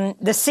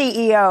the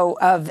CEO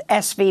of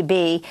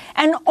SVB,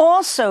 and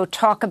also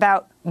talk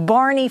about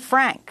Barney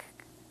Frank.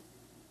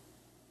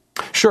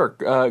 Sure.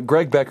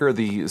 Greg Becker,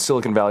 the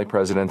Silicon Valley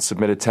president,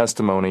 submitted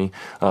testimony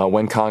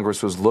when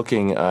Congress was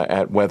looking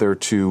at whether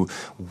to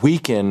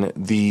weaken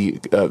the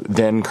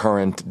then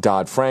current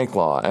Dodd-Frank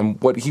law. And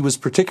what he was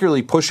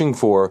particularly pushing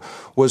for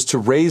was to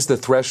raise the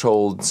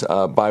thresholds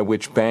by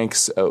which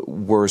banks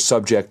were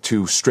subject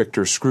to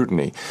stricter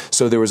scrutiny.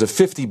 So there was a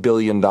 $50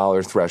 billion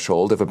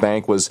threshold. If a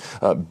bank was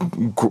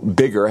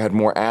bigger, had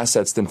more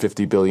assets than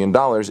 $50 billion,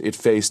 it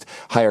faced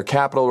higher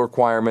capital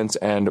requirements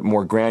and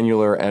more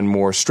granular and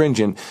more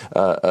stringent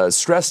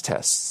stress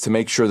tests to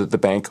make sure that the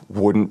bank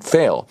wouldn't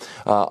fail.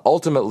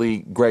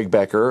 Ultimately, Greg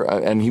Becker,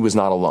 and he was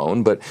not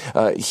alone, but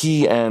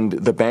he and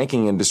the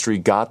banking industry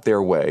got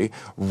their way,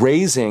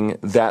 raising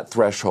that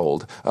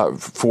threshold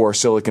for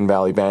Silicon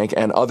Valley Bank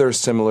and other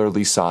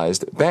similarly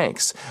sized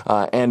banks.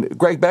 And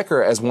Greg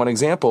Becker, as one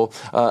example,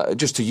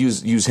 just to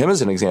use him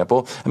as an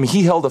example, I mean,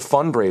 he held a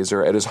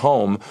fundraiser at his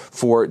home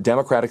for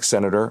Democratic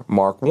Senator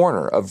Mark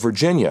Warner of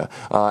Virginia.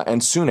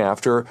 And soon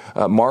after,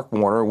 Mark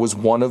Warner was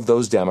one of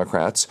those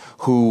Democrats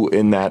who,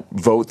 in that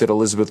vote that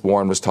Elizabeth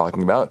Warren was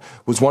talking about,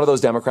 was one of those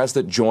Democrats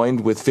that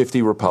joined with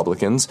 50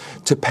 Republicans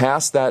to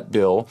pass that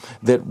bill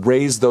that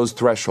raised those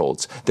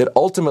thresholds, that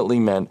ultimately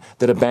meant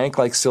that a bank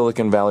like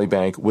Silicon Valley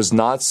Bank was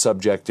not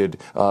subjected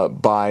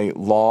by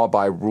law,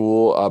 by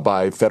rule,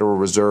 by Federal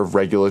Reserve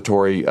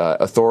regulatory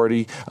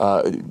authority,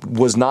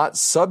 was not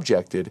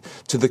subjected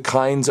to the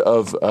kinds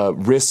of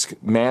risk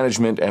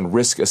management and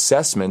risk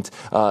assessment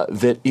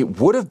that it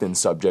would have been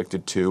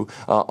subjected to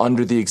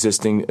under the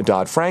existing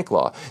Dodd-Frank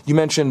law. You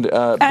mentioned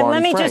Barney Frank.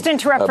 Let me just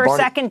interrupt for a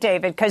second,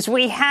 David, because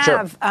we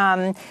have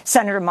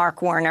Senator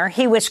Mark Warner.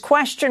 He was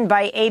questioned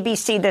by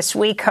ABC This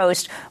Week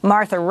host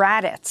Martha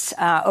Raddatz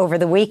over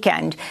the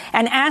weekend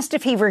and asked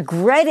if he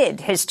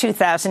regretted his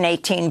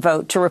 2018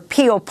 vote to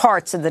repeal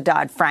parts of the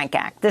Dodd-Frank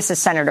Act. This is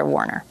Senator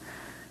Warner.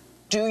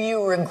 Do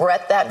you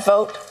regret that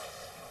vote?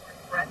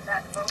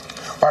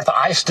 Martha,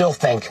 I still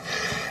think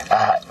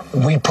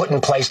we put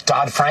in place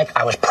Dodd-Frank.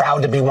 I was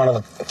proud to be one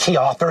of the key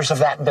authors of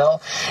that bill.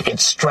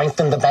 It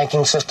strengthened the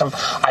banking system.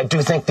 I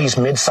do think these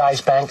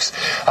mid-sized banks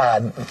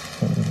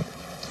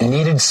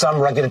needed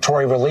some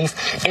regulatory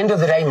relief. End of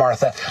the day,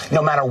 Martha,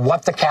 no matter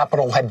what the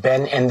capital had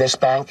been in this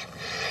bank,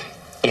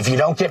 if you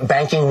don't get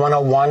banking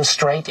 101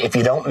 straight, if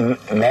you don't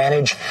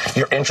manage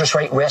your interest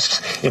rate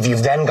risks, if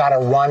you've then got to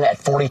run at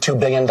 $42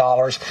 billion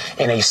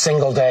in a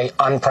single day,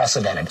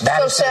 unprecedented.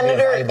 That is going to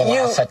be a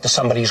valuable asset to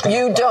somebody who's going to...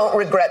 You don't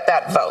regret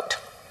that vote?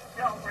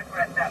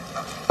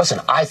 Listen,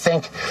 I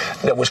think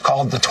that was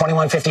called the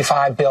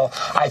 2155 bill.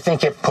 I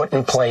think it put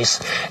in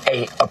place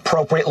a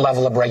appropriate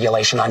level of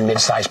regulation on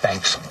mid-sized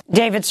banks.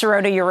 David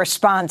Sirota, your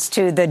response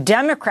to the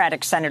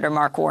Democratic Senator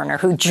Mark Warner,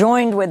 who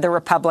joined with the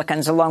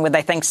Republicans, along with,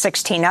 I think,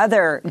 16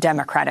 other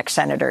Democratic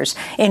senators,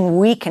 in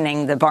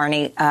weakening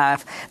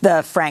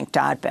the Frank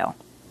Dodd bill.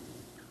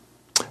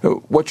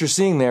 What you're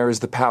seeing there is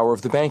the power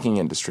of the banking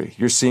industry.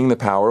 You're seeing the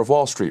power of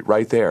Wall Street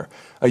right there.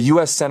 A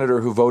U.S.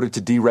 senator who voted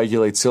to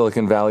deregulate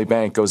Silicon Valley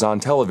Bank goes on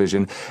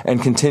television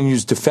and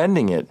continues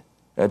defending it,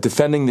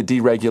 defending the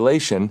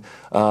deregulation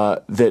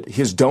that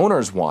his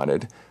donors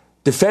wanted,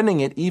 defending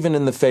it even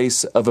in the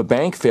face of a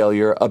bank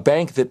failure, a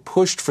bank that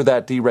pushed for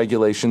that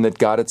deregulation that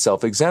got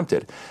itself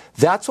exempted.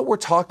 That's what we're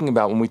talking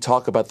about when we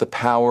talk about the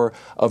power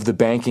of the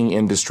banking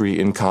industry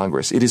in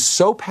Congress. It is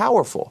so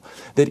powerful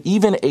that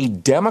even a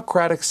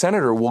Democratic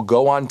senator will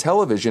go on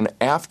television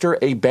after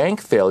a bank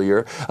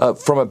failure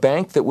from a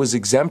bank that was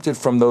exempted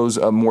from those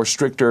more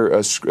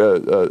stricter,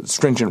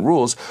 stringent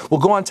rules, will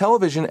go on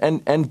television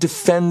and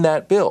defend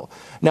that bill.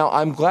 Now,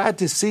 I'm glad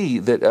to see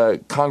that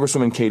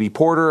Congresswoman Katie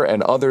Porter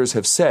and others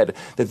have said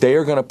that they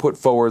are going to put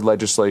forward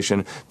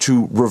legislation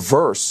to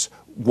reverse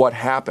what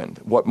happened,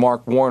 what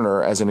Mark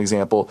Warner, as an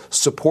example,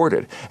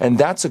 supported. And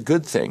that's a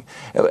good thing.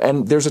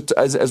 And there's,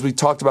 as we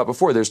talked about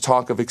before, there's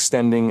talk of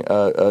extending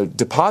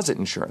deposit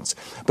insurance.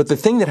 But the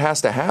thing that has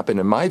to happen,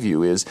 in my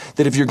view, is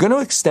that if you're going to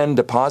extend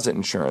deposit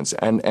insurance,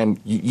 and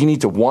you need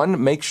to,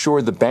 one, make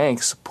sure the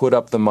banks put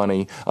up the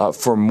money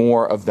for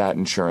more of that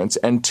insurance,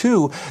 and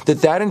two,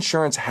 that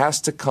insurance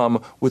has to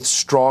come with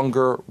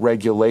stronger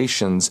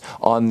regulations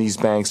on these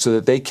banks so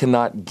that they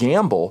cannot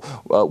gamble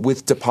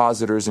with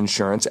depositors'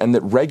 insurance, and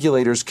that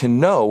regulators can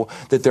know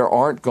that there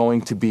aren't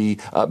going to be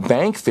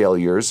bank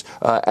failures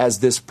as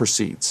this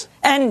proceeds.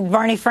 And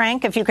Barney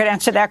Frank, if you could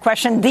answer that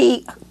question,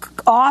 the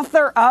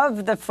author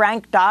of the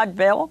Frank Dodd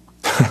bill?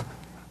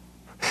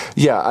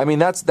 Yeah, I mean,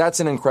 that's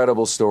an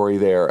incredible story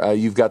there.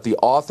 You've got the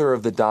author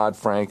of the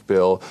Dodd-Frank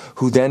bill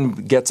who then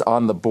gets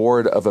on the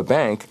board of a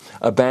bank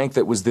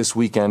that was this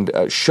weekend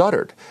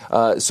shuttered.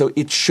 So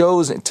it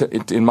shows,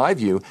 in my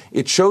view,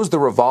 it shows the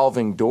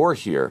revolving door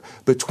here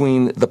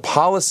between the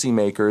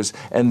policymakers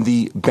and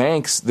the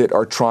banks that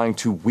are trying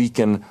to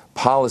weaken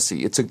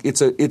policy.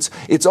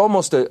 It's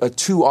almost a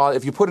too odd.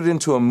 If you put it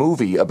into a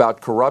movie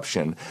about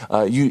corruption,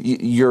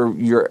 your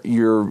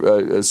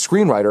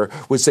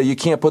screenwriter would say you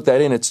can't put that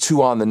in. It's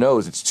too on the nose.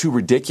 It's too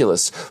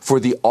ridiculous for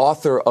the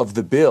author of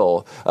the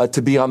bill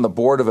to be on the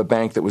board of a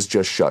bank that was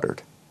just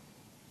shuttered.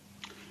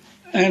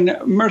 And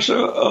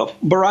Mirza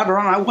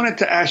Baradaran, I wanted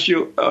to ask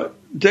you.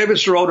 David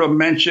Sirota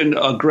mentioned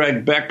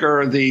Greg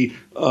Becker, the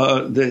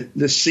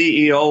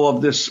CEO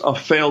of this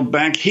failed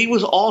bank. He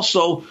was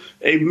also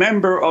a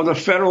member of the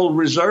Federal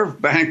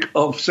Reserve Bank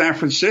of San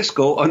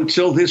Francisco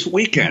until this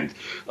weekend.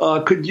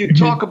 Could you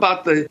talk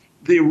about the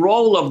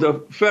role of the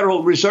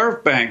Federal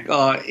Reserve Bank?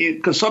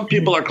 Because some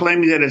people are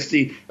claiming that it's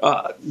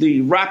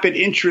the rapid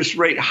interest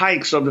rate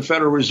hikes of the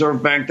Federal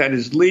Reserve Bank that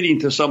is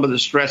leading to some of the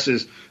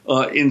stresses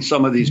in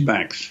some of these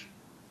banks.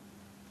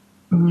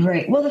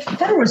 Right. Well, the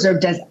Federal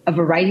Reserve does a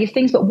variety of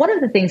things, but one of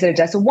the things that it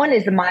does, so one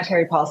is the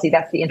monetary policy,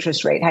 that's the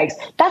interest rate hikes.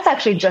 That's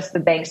actually just the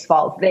bank's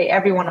fault.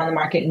 Everyone on the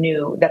market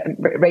knew that the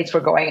rates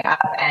were going up,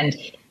 and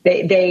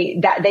they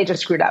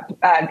just screwed up.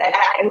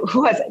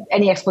 Who has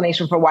any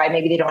explanation for why?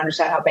 Maybe they don't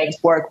understand how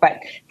banks work, but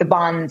the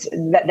bonds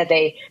that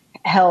they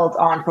held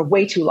on for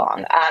way too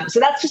long. So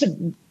that's just a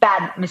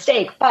bad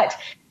mistake. But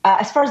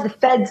as far as the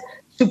Fed's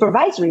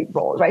supervisory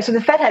roles, right? So the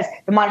Fed has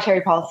the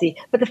monetary policy,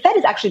 but the Fed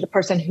is actually the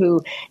person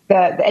who,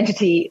 the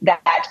entity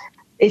that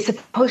is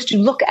supposed to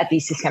look at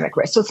these systemic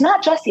risks. So it's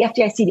not just the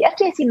FDIC. The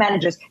FDIC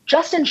manages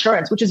just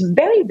insurance, which is a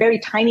very, very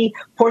tiny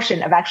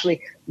portion of actually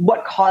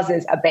what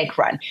causes a bank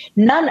run.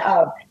 None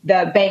of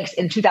the banks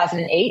in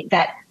 2008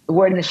 that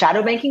were in the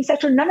shadow banking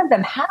sector, none of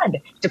them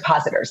had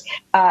depositors.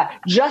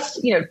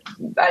 Citigroup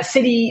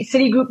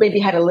maybe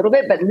had a little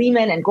bit, but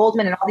Lehman and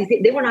Goldman and all these,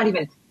 they were not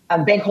even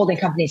bank holding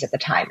companies at the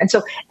time. And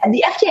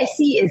the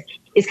FDIC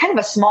is kind of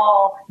a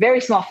small, very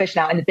small fish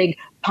now in the big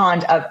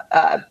pond of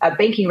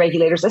banking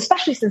regulators,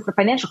 especially since the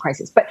financial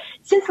crisis. But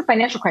since the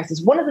financial crisis,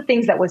 one of the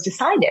things that was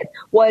decided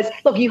was,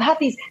 look, you have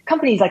these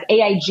companies like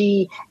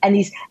AIG and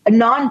these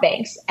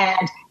non-banks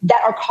and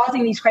that are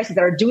causing these crises,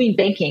 that are doing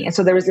banking. And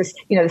so there was this,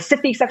 the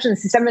SIFI exception, the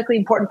systemically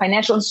important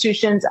financial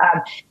institutions,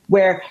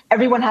 where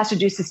everyone has to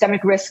do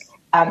systemic risk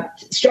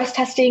stress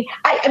testing.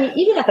 I mean,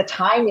 even at the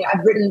time, I've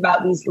written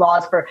about these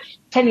laws for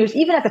 10 years.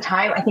 Even at the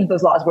time, I think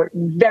those laws were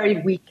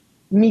very weak,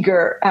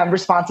 meager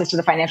responses to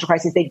the financial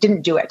crisis. They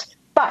didn't do it.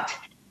 But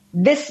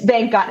this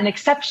bank got an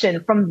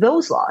exception from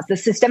those laws. The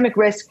systemic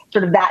risk,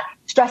 sort of that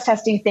stress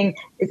testing thing,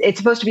 it's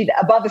supposed to be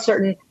above a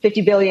certain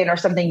 50 billion or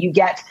something. You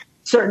get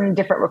certain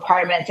different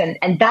requirements.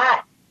 And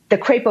that, the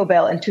Crapo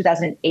bill in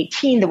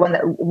 2018, the one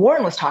that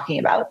Warren was talking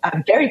about,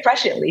 very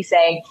presciently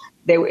saying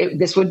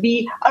this would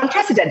be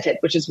unprecedented,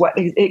 which is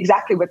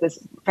exactly what this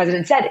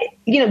president said.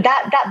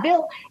 That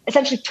bill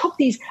essentially took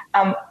these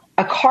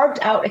carved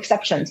out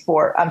exceptions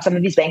for some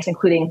of these banks,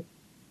 including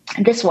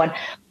this one,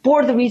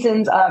 for the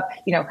reasons of,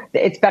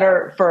 it's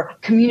better for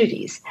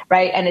communities,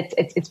 right? And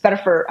it's better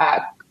for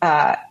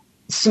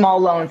small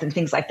loans and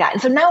things like that.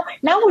 And so now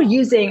we're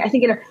using, I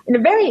think in a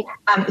very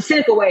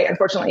cynical way,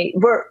 unfortunately,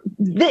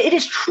 it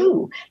is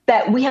true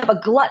that we have a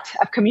glut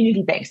of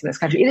community banks in this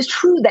country. It is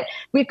true that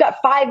we've got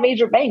 5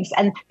 major banks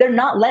and they're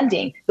not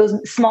lending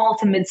those small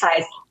to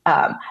mid-sized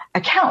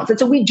accounts. And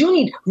so we do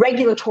need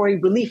regulatory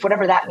relief,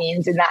 whatever that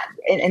means in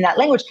that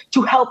language,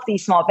 to help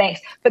these small banks.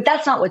 But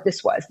that's not what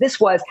this was. This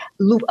was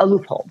a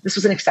loophole. This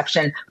was an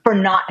exception for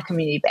not a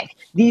community bank.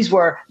 These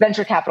were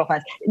venture capital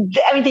funds.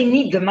 I mean, they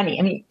need the money.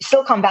 I mean,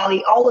 Silicon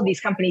Valley, all of these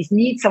companies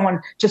need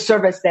someone to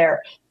service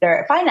their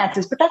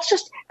finances, but that's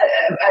just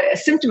a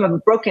symptom of a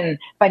broken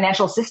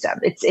financial system.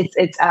 It's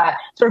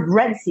sort of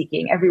rent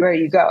seeking everywhere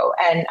you go.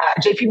 And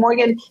JP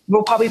Morgan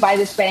will probably buy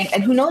this bank,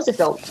 and who knows if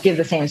they'll give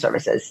the same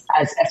services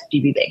as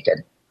SVB Bank did.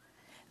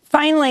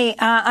 Finally,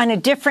 on a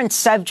different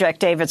subject,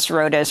 David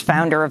Sirota is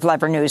founder of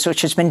Lever News,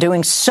 which has been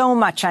doing so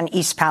much on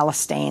East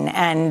Palestine,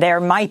 and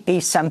there might be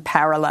some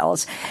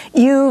parallels.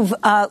 You've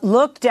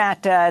looked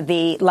at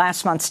the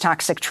last month's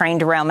toxic train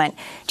derailment.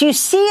 Do you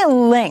see a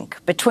link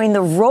between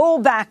the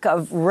rollback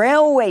of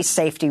railway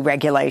safety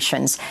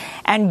regulations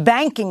and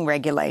banking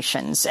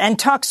regulations, and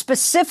talk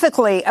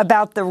specifically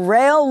about the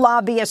rail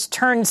lobbyist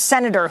turned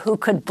senator who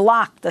could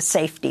block the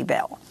safety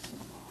bill?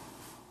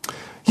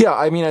 Yeah,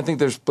 I mean, I think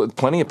there's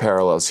plenty of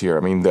parallels here.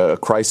 I mean, the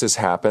crisis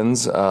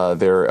happens.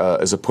 There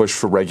is a push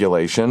for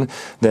regulation.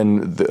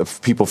 Then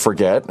people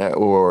forget,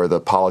 or the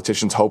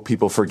politicians hope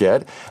people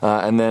forget.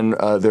 And then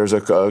there's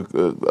a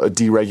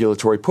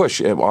deregulatory push.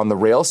 On the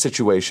rail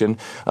situation,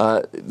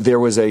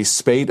 there was a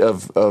spate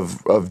of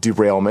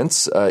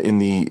derailments in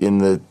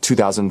the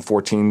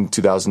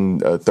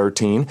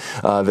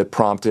 2014-2013 that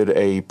prompted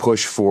a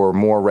push for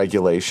more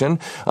regulation.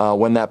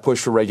 When that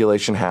push for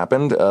regulation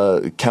happened,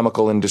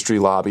 chemical industry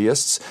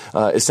lobbyists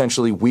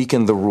essentially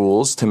weakened the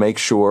rules to make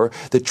sure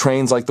that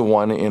trains like the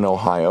one in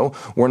Ohio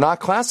were not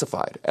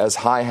classified as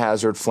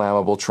high-hazard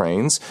flammable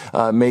trains,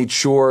 made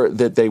sure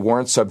that they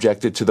weren't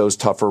subjected to those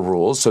tougher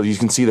rules. So you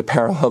can see the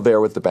parallel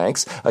there with the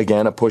banks.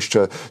 Again, a push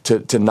to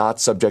not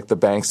subject the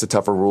banks to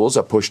tougher rules,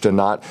 a push to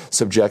not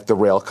subject the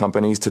rail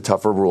companies to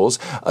tougher rules.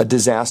 A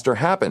disaster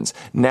happens.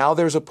 Now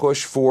there's a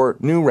push for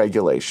new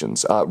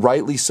regulations,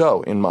 rightly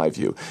so, in my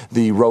view.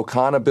 The Ro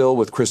Khanna bill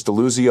with Chris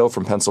Deluzio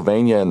from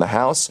Pennsylvania in the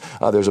House.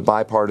 There's a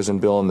bipartisan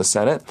bill in the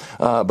Senate,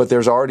 but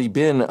there's already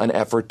been an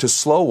effort to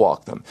slow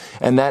walk them.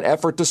 And that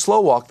effort to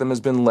slow walk them has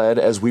been led,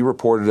 as we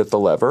reported at The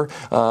Lever,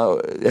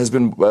 has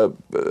been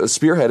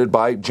spearheaded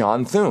by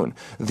John Thune,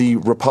 the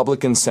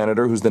Republican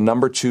senator who's the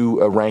number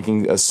 2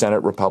 ranking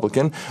Senate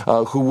Republican,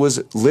 who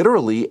was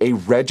literally a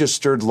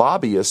registered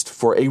lobbyist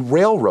for a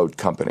railroad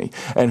company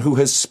and who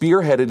has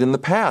spearheaded in the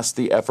past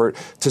the effort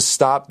to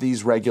stop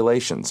these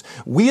regulations.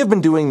 We have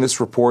been doing this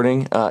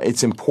reporting.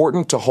 It's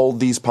important to hold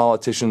these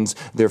politicians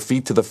their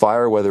feet to the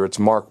fire, whether it's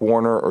Mark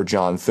Warner or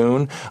John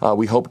Thune.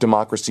 We hope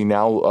Democracy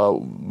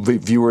Now!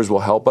 Viewers will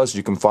help us.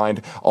 You can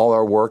find all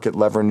our work at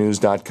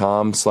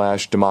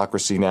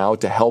levernews.com/democracy now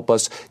to help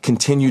us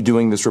continue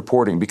doing this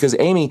reporting. Because,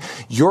 Amy,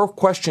 your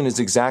question is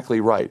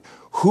exactly right.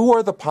 Who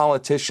are the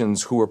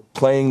politicians who are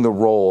playing the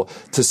role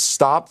to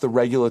stop the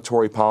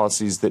regulatory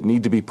policies that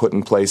need to be put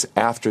in place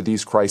after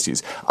these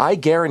crises? I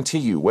guarantee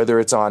you, whether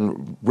it's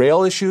on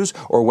rail issues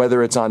or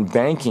whether it's on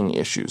banking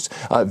issues,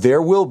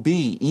 there will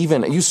be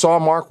you saw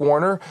Mark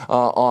Warner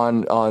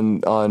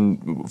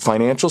on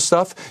financial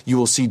stuff. You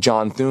will see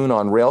John Thune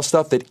on rail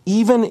stuff. That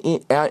even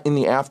in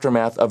the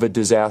aftermath of a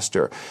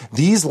disaster,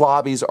 these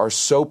lobbies are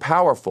so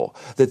powerful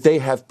that they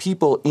have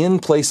people in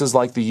places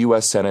like the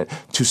U.S. Senate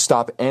to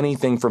stop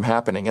anything from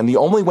happening. And the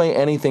only way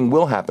anything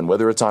will happen,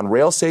 whether it's on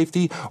rail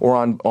safety or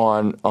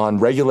on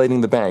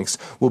regulating the banks,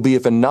 will be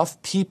if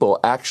enough people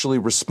actually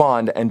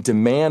respond and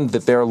demand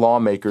that their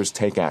lawmakers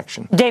take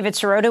action. David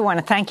Sirota, I want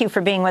to thank you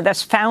for being with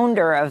us,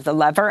 founder of The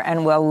Lever,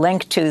 and we'll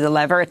link to The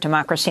Lever at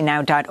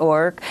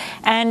democracynow.org,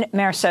 and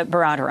Mehrsa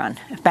Baradaran,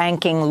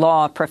 banking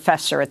law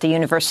professor at the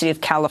University of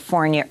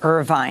California,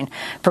 Irvine.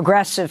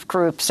 Progressive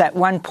groups at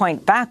one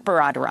point backed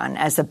Baradaran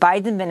as the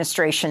Biden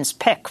administration's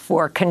pick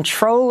for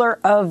controller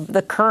of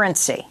the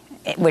currency,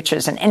 which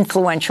is an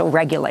influential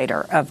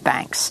regulator of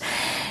banks.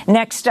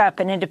 Next up,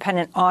 an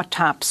independent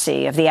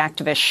autopsy of the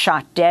activist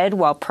shot dead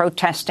while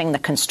protesting the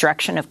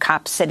construction of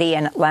Cop City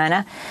in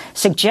Atlanta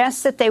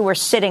suggests that they were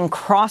sitting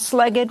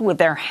cross-legged with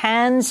their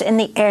hands in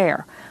the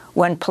air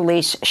when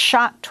police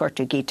shot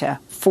Tortuguita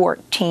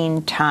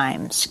 14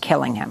 times,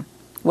 killing him.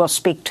 We'll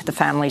speak to the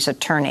family's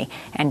attorney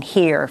and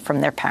hear from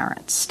their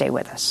parents. Stay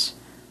with us.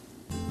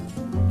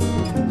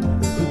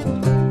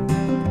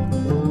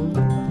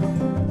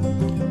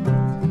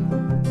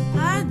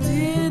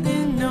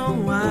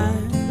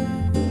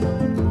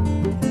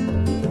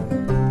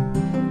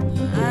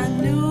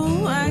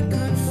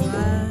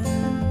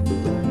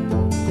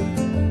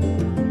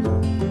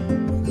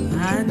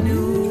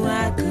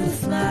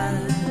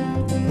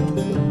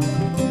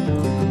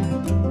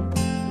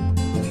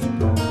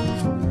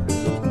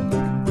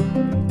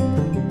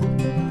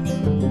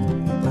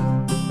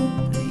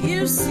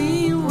 You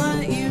see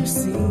what you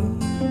see.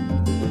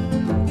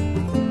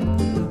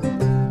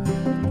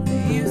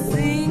 You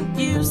think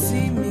you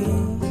see me.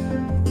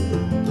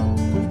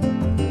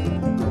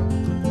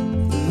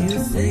 You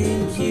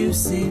think you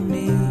see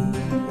me.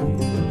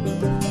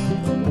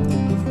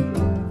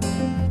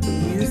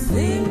 You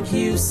think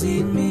you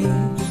see me.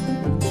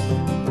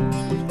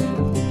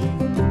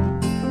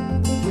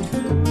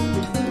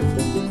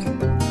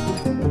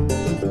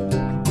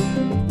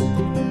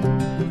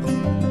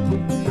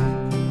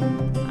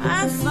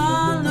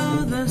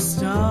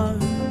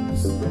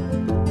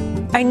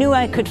 I Knew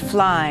I Could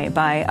Fly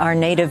by Our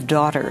Native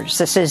Daughters.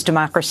 This is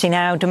Democracy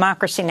Now!,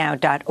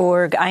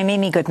 democracynow.org. I'm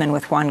Amy Goodman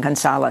with Juan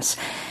Gonzalez.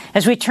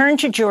 As we turn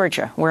to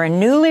Georgia, where a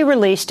newly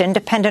released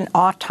independent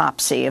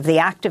autopsy of the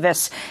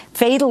activists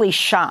fatally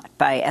shot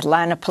by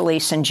Atlanta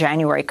police in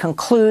January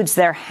concludes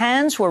their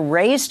hands were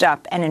raised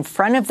up and in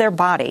front of their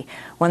body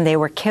when they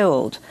were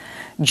killed.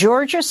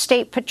 Georgia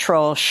State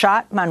Patrol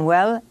shot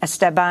Manuel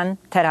Esteban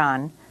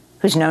Terán,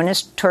 who's known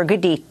as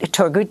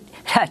Tortuguita,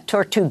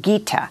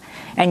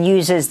 and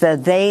uses the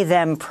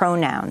they-them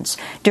pronouns,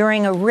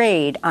 during a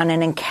raid on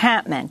an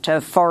encampment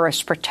of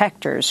forest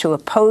protectors who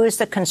opposed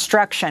the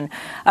construction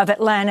of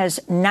Atlanta's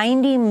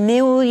 $90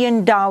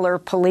 million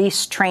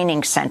police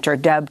training center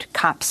dubbed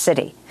Cop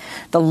City,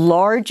 the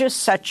largest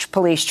such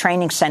police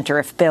training center,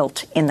 if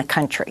built, in the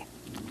country.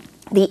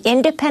 The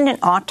independent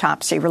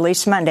autopsy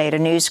released Monday at a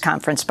news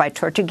conference by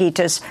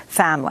Tortuguita's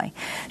family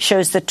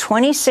shows the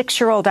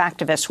 26-year-old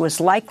activist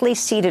was likely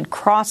seated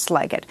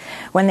cross-legged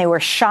when they were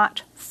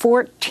shot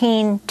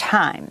 14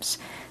 times.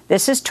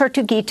 This is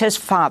Tortuguita's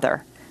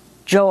father,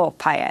 Joel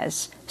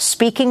Paez,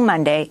 speaking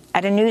Monday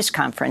at a news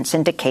conference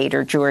in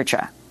Decatur,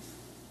 Georgia.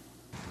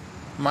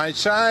 My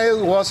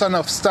child was an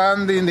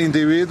upstanding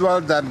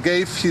individual that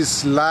gave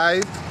his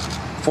life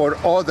for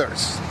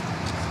others.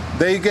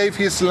 They gave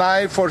his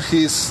life for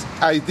his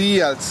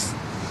ideals,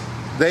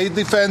 They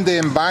defend the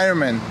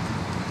environment.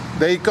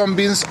 They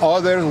convince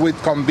others with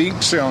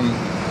conviction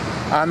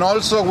and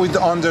also with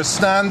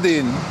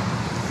understanding,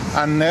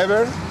 and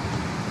never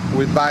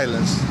with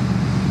violence.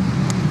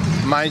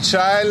 My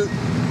child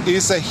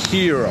is a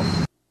hero.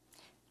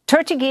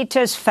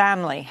 Tortuguita's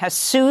family has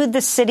sued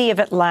the city of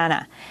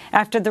Atlanta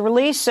after the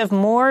release of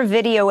more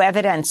video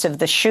evidence of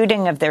the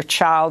shooting of their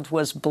child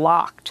was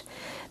blocked.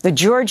 The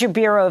Georgia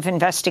Bureau of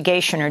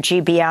Investigation, or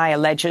GBI,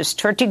 alleges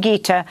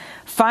Tortuguita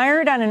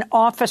fired on an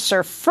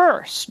officer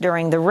first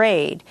during the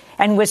raid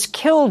and was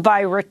killed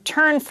by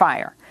return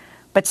fire,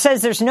 but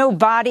says there's no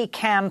body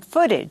cam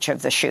footage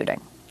of the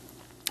shooting.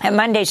 At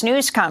Monday's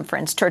news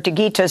conference,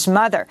 Tortuguita's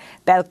mother,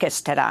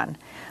 Belkis Teran,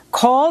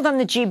 called on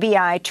the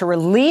GBI to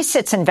release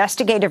its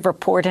investigative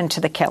report into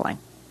the killing.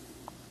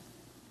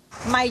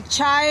 My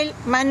child,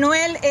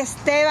 Manuel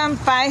Esteban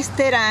Paez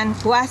Teran,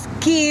 was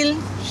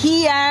killed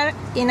here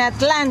in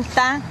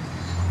Atlanta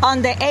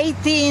on the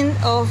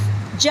 18th of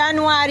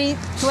January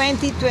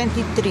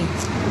 2023.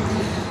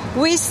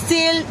 We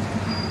still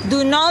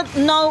do not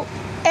know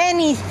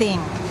anything.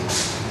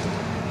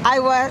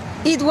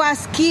 It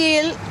was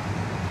killed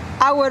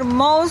our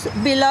most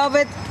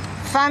beloved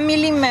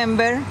family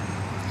member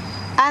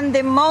and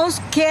the most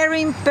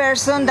caring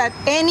person that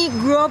any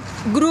group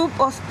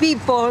of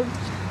people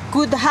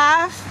could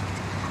have,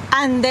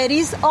 and there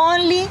is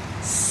only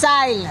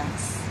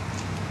silence.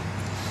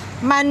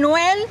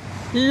 Manuel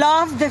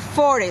loved the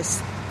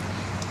forest,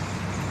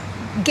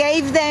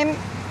 gave them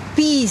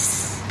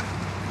peace.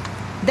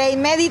 They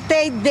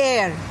meditate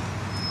there.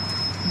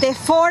 The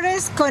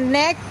forest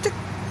connected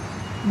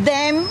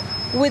them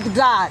with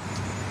God.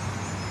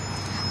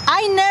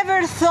 I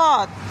never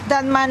thought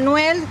that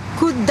Manuel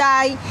could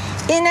die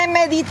in a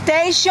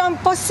meditation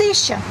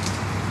position.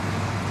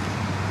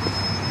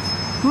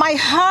 My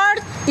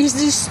heart is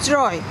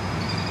destroyed.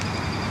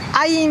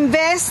 I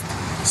invest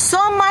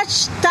so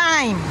much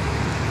time,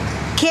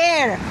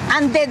 care,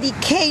 and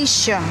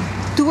dedication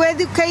to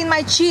educate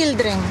my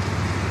children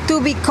to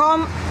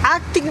become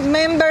active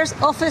members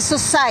of a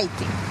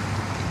society.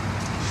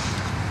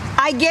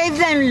 I gave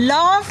them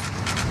love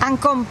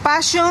and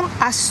compassion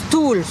as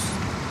tools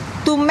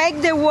to make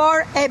the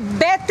world a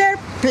better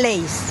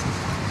place.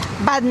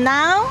 But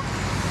now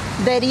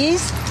there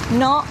is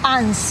no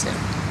answers.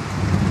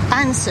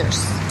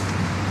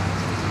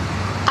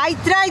 I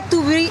try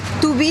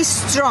to be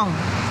strong,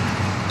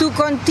 to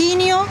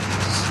continue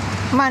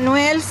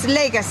Manuel's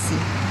legacy,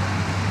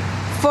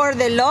 for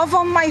the love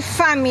of my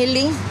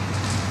family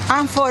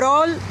and for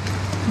all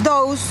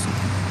those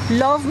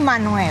love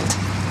Manuel.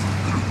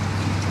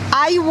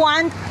 I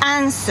want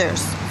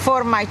answers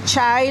for my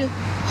child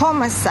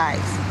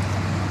homicide.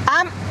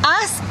 I'm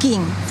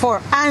asking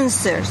for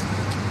answers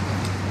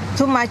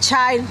to my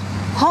child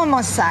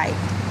homicide.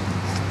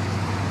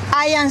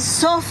 I am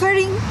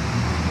suffering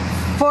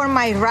for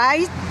my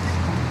right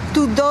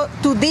to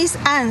this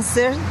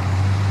answer,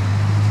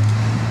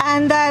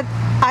 and that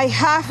I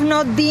have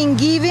not been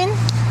given,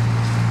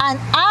 and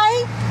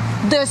I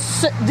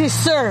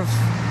deserve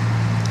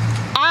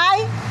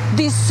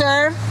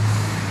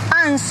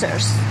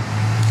answers.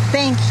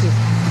 Thank you.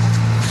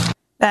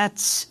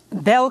 That's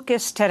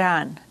Belkis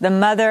Teran, the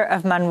mother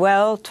of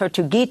Manuel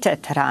Tortuguita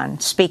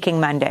Teran, speaking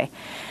Monday.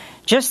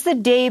 Just the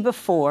day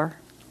before,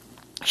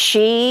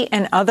 she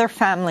and other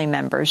family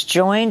members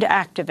joined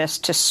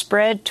activists to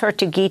spread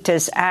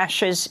Tortuguita's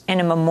ashes in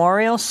a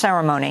memorial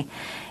ceremony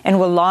in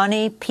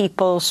Weelaunee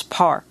People's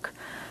Park.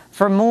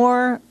 For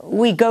more,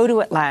 we go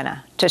to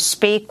Atlanta to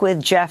speak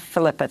with Jeff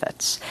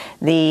Filipovitz,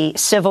 the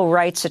civil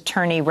rights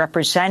attorney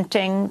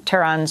representing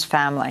Teran's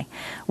family.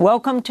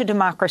 Welcome to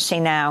Democracy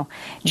Now!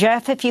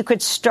 Jeff, if you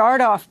could start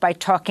off by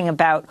talking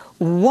about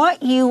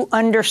what you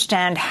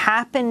understand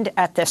happened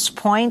at this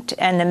point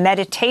and the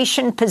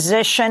meditation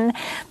position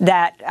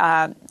that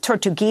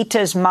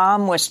Tortuguita's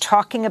mom was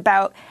talking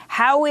about.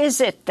 How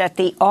is it that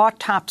the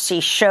autopsy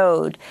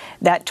showed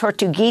that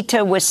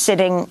Tortuguita was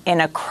sitting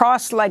in a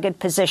cross-legged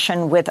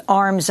position with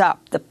arms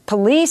up? The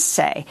police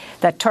say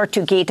that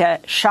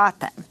Tortuguita shot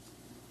them.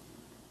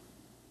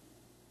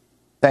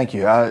 Thank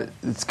you.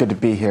 It's good to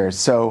be here.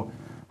 So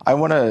I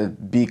want to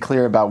be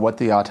clear about what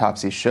the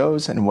autopsy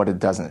shows and what it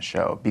doesn't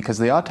show, because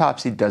the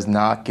autopsy does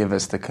not give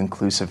us the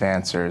conclusive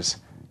answers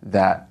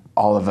that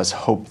all of us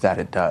hope that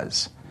it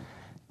does.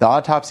 The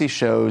autopsy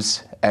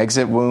shows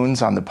exit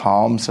wounds on the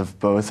palms of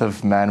both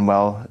of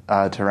Manuel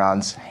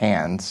Teran's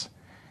hands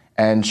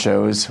and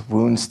shows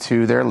wounds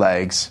to their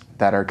legs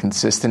that are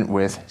consistent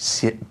with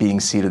being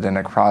seated in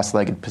a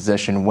cross-legged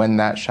position when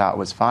that shot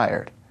was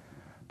fired.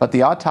 But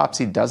the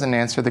autopsy doesn't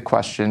answer the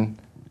question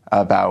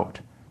about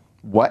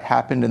what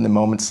happened in the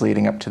moments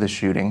leading up to the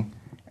shooting.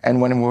 And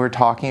when we're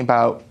talking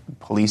about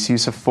police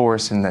use of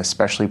force, and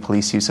especially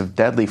police use of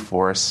deadly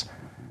force,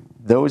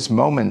 those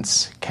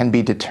moments can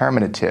be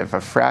determinative. A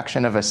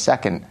fraction of a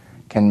second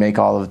can make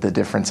all of the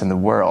difference in the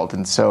world.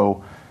 And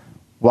so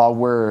while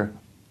we're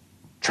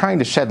trying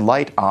to shed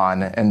light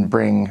on and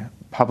bring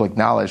public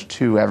knowledge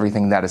to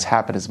everything that has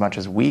happened as much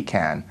as we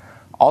can,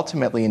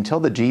 ultimately,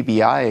 until the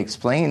GBI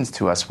explains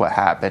to us what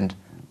happened,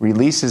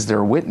 releases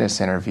their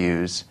witness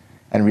interviews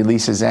and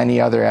releases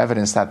any other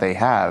evidence that they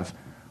have,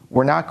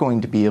 we're not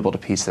going to be able to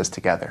piece this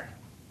together.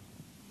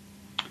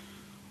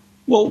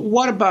 Well,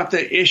 what about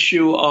the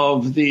issue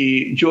of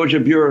the Georgia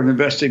Bureau of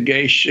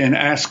Investigation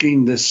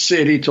asking the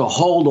city to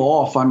hold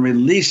off on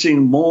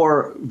releasing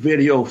more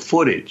video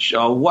footage?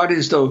 What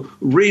is the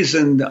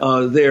reason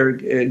they're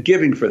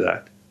giving for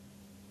that?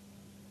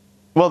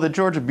 Well, the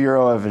Georgia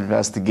Bureau of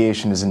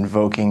Investigation is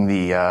invoking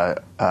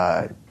the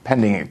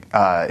pending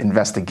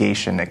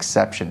investigation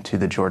exception to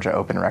the Georgia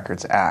Open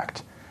Records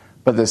Act.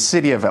 But the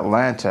city of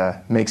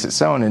Atlanta makes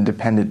its own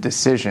independent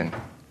decision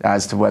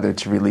as to whether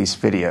to release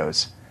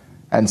videos.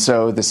 And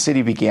so the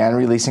city began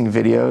releasing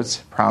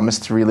videos,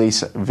 promised to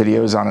release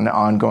videos on an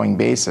ongoing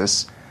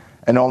basis,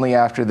 and only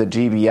after the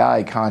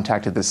GBI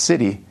contacted the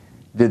city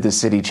did the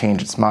city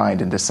change its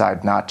mind and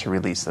decide not to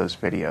release those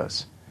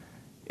videos.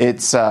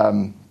 It's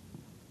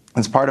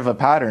part of a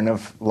pattern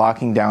of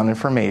locking down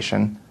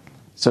information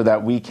so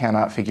that we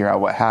cannot figure out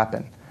what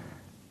happened.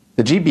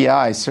 The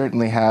GBI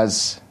certainly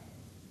has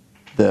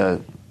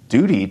the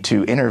duty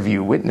to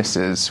interview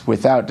witnesses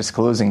without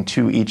disclosing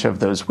to each of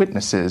those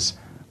witnesses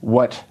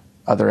what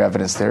other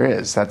evidence there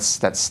is.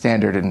 That's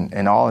standard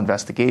in all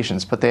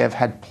investigations, but they have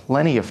had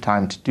plenty of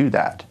time to do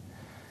that.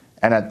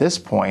 And at this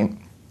point,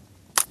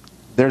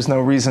 there's no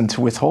reason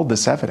to withhold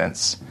this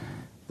evidence.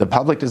 The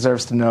public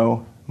deserves to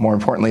know. More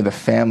importantly, the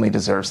family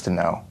deserves to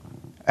know.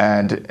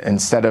 And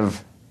instead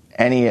of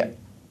any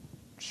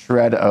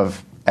shred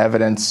of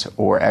evidence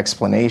or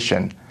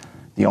explanation,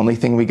 the only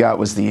thing we got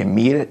was the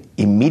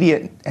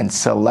immediate and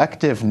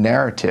selective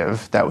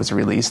narrative that was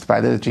released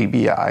by the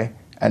GBI,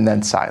 and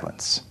then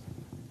silence.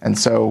 And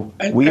so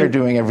we are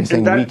doing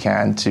everything we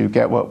can to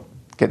get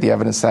the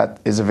evidence that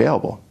is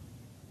available.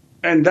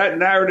 And that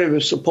narrative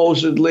is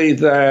supposedly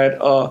that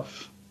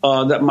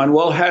that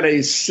Manuel had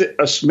a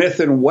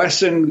Smith &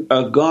 Wesson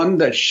gun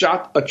that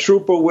shot a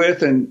trooper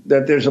with, and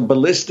that there's a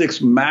ballistics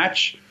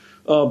match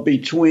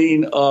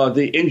between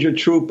the injured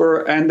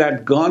trooper and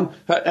that gun.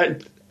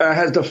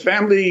 Has the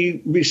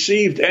family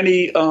received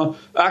any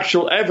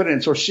actual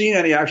evidence or seen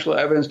any actual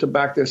evidence to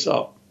back this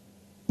up?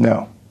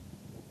 No.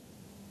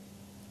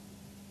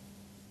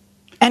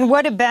 And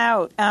what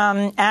about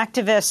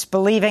activists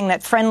believing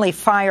that friendly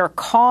fire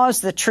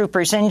caused the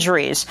trooper's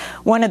injuries?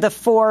 One of the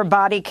 4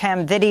 body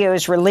cam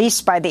videos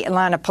released by the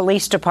Atlanta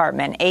Police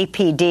Department,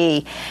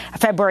 APD,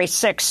 February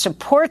 6,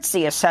 supports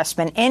the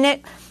assessment. In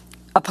it,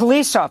 a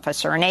police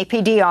officer, an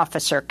APD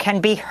officer,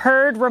 can be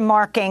heard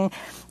remarking,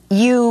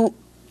 "You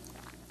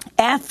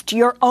effed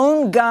your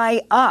own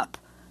guy up,"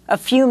 a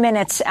few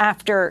minutes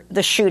after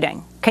the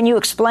shooting. Can you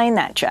explain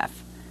that, Jeff?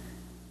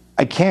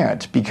 I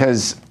can't,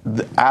 because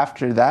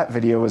after that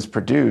video was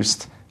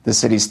produced, the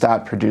city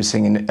stopped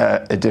producing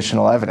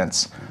additional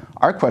evidence.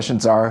 Our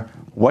questions are,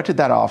 what did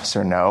that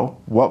officer know?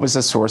 What was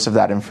the source of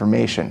that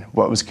information?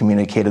 What was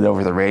communicated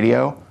over the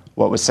radio?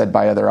 What was said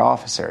by other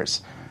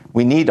officers?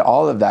 We need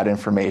all of that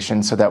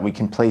information so that we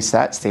can place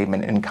that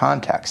statement in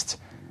context.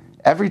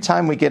 Every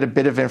time we get a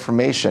bit of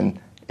information,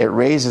 it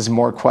raises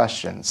more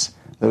questions.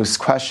 Those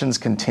questions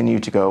continue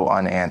to go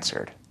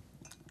unanswered.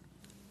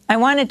 I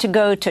wanted to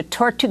go to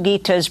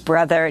Tortuguita's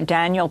brother,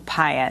 Daniel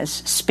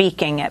Paez,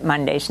 speaking at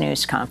Monday's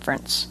news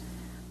conference.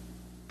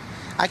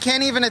 I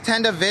can't even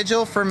attend a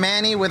vigil for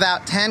Manny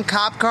without 10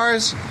 cop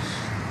cars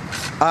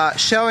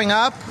showing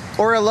up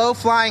or a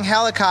low-flying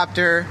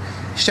helicopter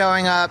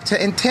showing up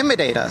to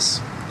intimidate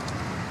us.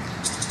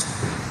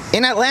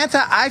 In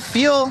Atlanta, I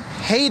feel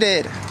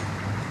hated.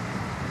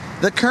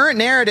 The current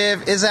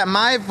narrative is that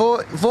my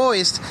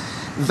voice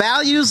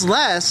values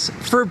less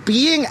for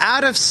being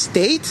out of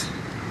state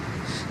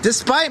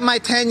despite my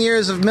 10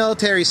 years of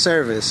military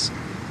service.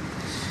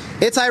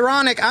 It's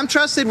ironic, I'm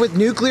trusted with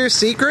nuclear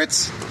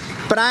secrets,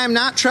 but I am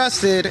not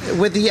trusted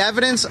with the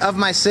evidence of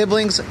my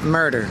siblings'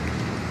 murder.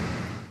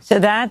 So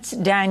that's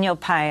Daniel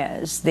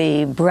Paez,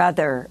 the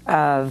brother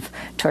of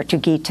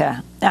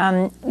Tortuguita.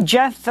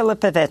 Jeff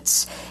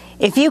Filipovitz,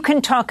 if you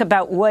can talk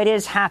about what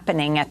is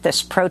happening at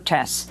this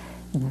protest.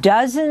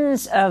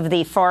 Dozens of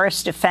the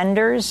forest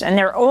defenders, and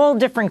they're all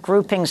different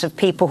groupings of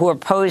people who are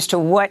opposed to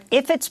what,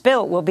 if it's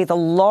built, will be the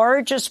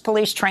largest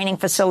police training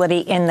facility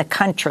in the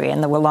country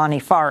in the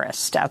Weelaunee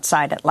Forest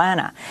outside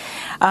Atlanta.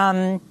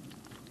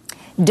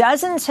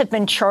 Dozens have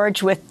been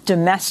charged with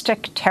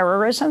domestic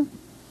terrorism?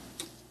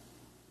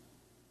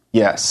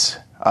 Yes.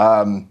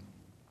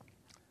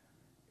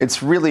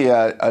 It's really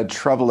a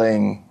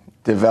troubling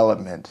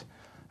development.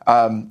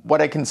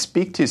 What I can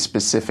speak to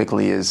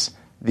specifically is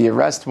the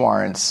arrest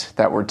warrants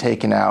that were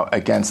taken out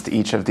against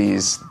each of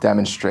these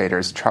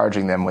demonstrators,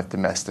 charging them with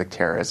domestic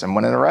terrorism.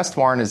 When an arrest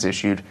warrant is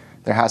issued,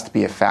 there has to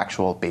be a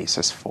factual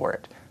basis for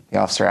it. The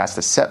officer has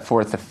to set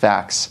forth the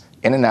facts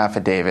in an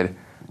affidavit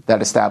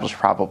that establish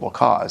probable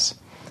cause.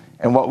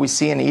 And what we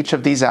see in each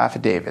of these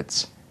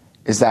affidavits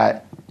is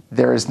that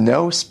there is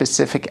no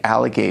specific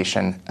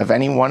allegation of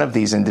any one of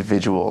these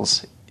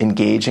individuals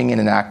engaging in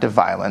an act of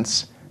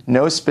violence,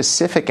 no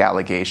specific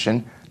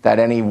allegation that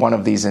any one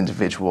of these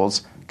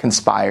individuals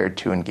conspired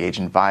to engage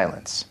in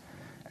violence.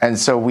 And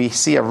so we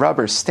see a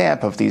rubber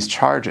stamp of these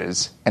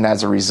charges, and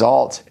as a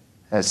result,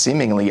 a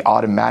seemingly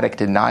automatic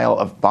denial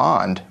of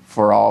bond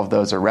for all of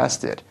those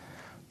arrested.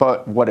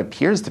 But what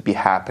appears to be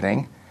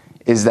happening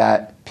is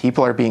that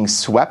people are being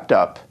swept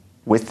up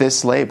with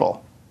this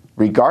label,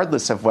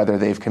 regardless of whether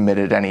they've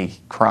committed any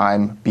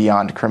crime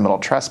beyond criminal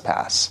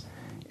trespass.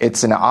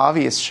 It's an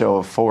obvious show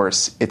of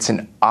force. It's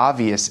an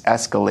obvious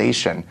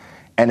escalation.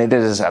 And it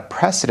is a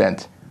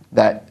precedent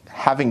that,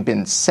 having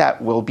been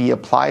set, will be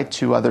applied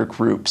to other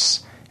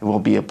groups. It will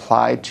be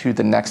applied to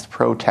the next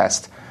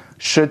protest.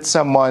 Should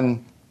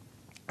someone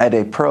at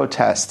a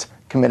protest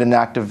commit an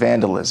act of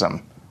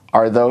vandalism,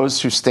 are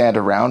those who stand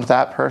around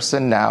that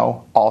person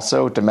now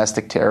also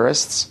domestic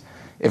terrorists?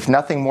 If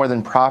nothing more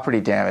than property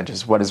damage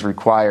is what is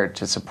required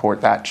to support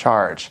that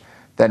charge,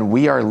 then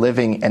we are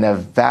living in a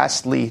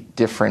vastly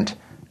different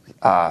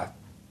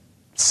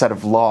set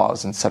of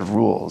laws and set of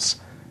rules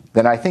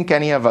than I think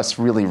any of us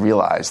really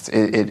realized.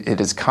 It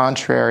is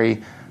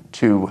contrary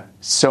to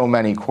so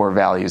many core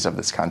values of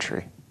this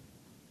country.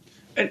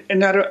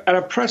 And at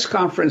a press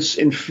conference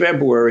in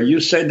February, you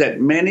said that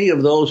many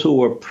of those who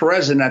were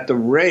present at the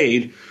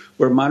raid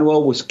where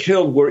Manuel was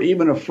killed were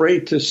even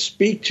afraid to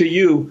speak to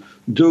you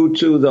due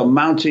to the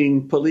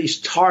mounting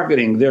police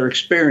targeting they're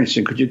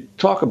experiencing. Could you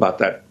talk about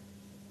that?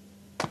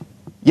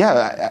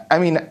 Yeah, I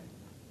mean,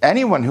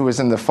 anyone who is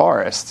in the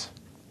forest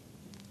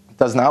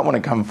does not want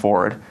to come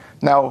forward.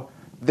 Now,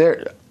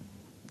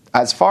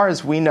 as far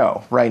as we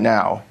know right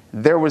now,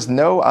 there was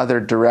no other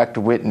direct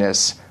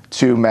witness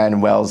to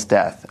Manuel's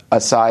death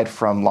aside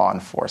from law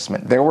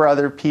enforcement. There were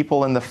other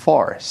people in the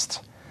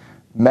forest.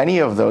 Many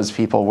of those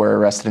people were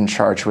arrested and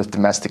charged with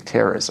domestic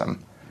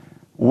terrorism.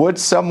 Would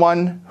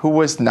someone who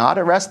was not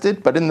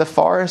arrested but in the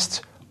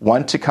forest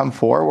want to come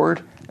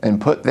forward and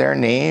put their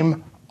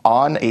name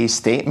on a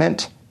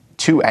statement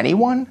to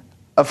anyone?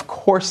 Of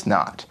course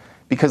not,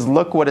 because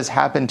look what has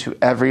happened to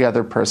every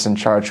other person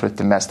charged with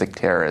domestic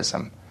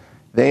terrorism.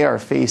 They are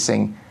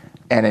facing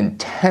an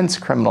intense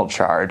criminal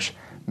charge.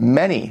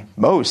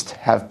 Most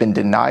have been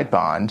denied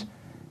bond,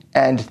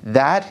 and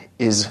that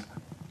is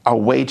a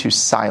way to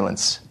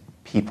silence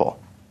people.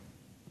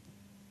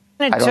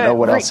 I don't know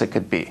what else it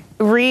could be.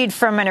 Read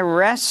from an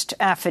arrest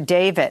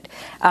affidavit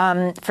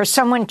for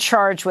someone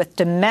charged with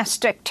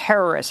domestic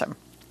terrorism.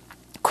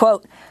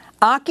 Quote,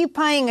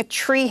 occupying a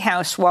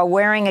treehouse while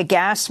wearing a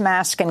gas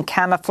mask and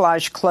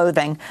camouflage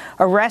clothing,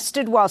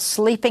 arrested while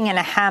sleeping in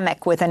a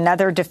hammock with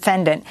another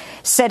defendant,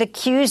 said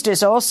accused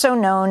is also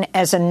known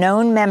as a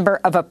known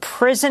member of a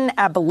prison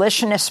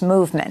abolitionist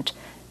movement,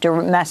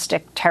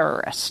 domestic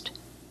terrorist.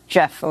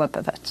 Jeff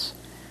Lipovitz.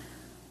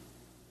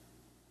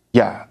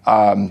 Yeah,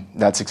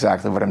 that's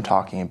exactly what I'm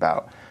talking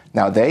about.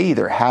 Now, they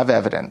either have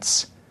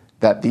evidence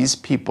that these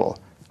people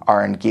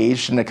are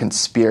engaged in a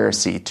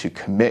conspiracy to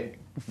commit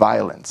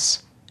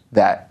violence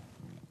that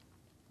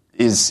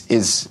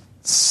is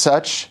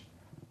such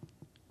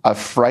a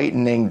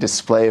frightening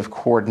display of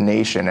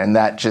coordination and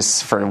that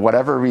just for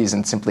whatever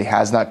reason simply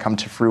has not come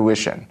to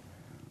fruition,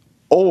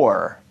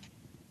 or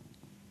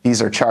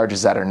these are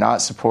charges that are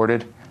not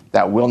supported,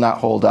 that will not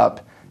hold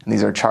up, and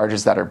these are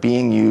charges that are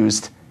being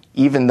used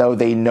even though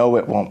they know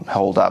it won't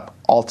hold up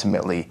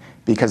ultimately,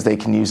 because they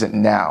can use it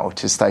now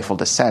to stifle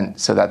dissent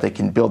so that they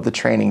can build the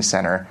training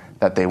center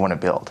that they want to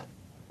build.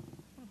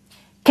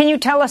 Can you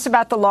tell us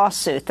about the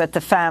lawsuit that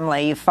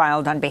you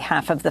filed on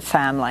behalf of the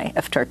family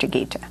of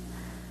Tortuguita?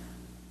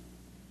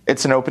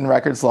 It's an open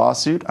records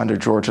lawsuit under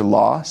Georgia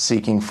law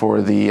seeking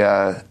for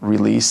the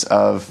release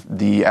of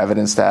the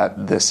evidence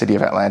that the City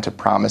of Atlanta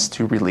promised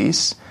to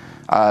release.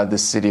 The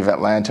City of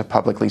Atlanta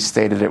publicly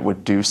stated it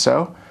would do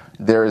so.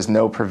 There is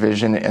no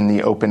provision in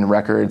the Open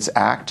Records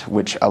Act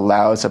which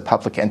allows a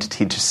public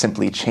entity to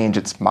simply change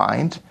its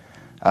mind.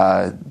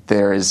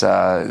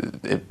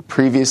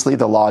 Previously,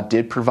 the law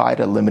did provide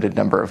a limited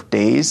number of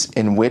days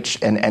in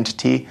which an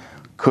entity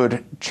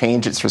could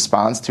change its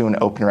response to an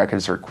open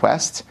records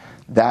request.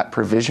 That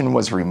provision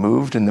was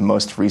removed in the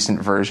most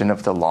recent version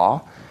of the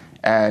law,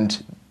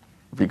 and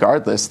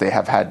regardless, they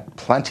have had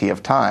plenty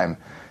of time.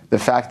 The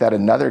fact that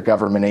another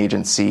government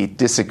agency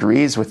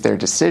disagrees with their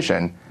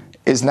decision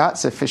is not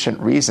sufficient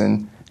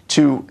reason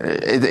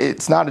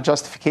it's not a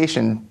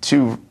justification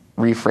to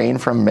refrain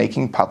from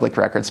making public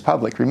records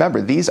public.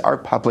 Remember, these are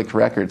public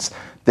records.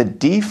 The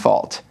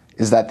default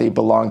is that they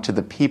belong to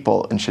the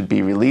people and should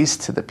be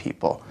released to the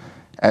people.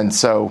 And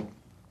so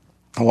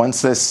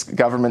once this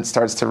government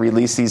starts to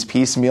release these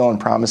piecemeal and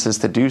promises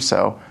to do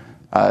so,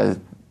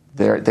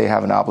 they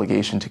have an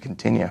obligation to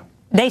continue.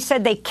 They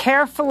said they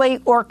carefully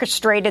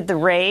orchestrated the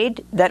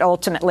raid that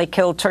ultimately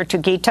killed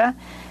Tortuguita.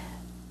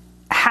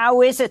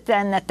 How is it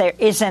then that there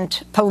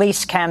isn't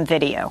police cam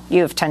video?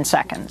 You have 10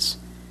 seconds.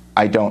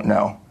 I don't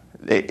know.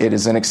 It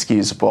is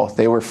inexcusable.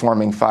 They were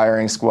forming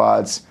firing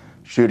squads,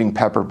 shooting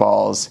pepper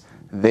balls.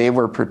 They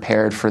were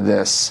prepared for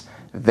this.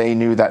 They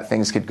knew that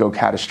things could go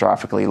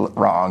catastrophically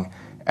wrong.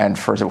 And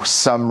for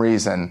some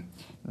reason,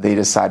 they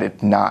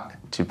decided not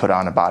to put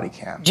on a body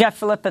cam. Jeff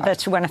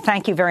Lipovitz, we want to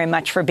thank you very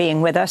much for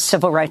being with us,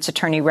 civil rights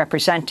attorney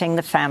representing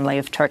the family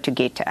of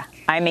Tortuguita.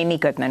 I'm Amy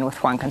Goodman with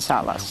Juan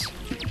Gonzalez.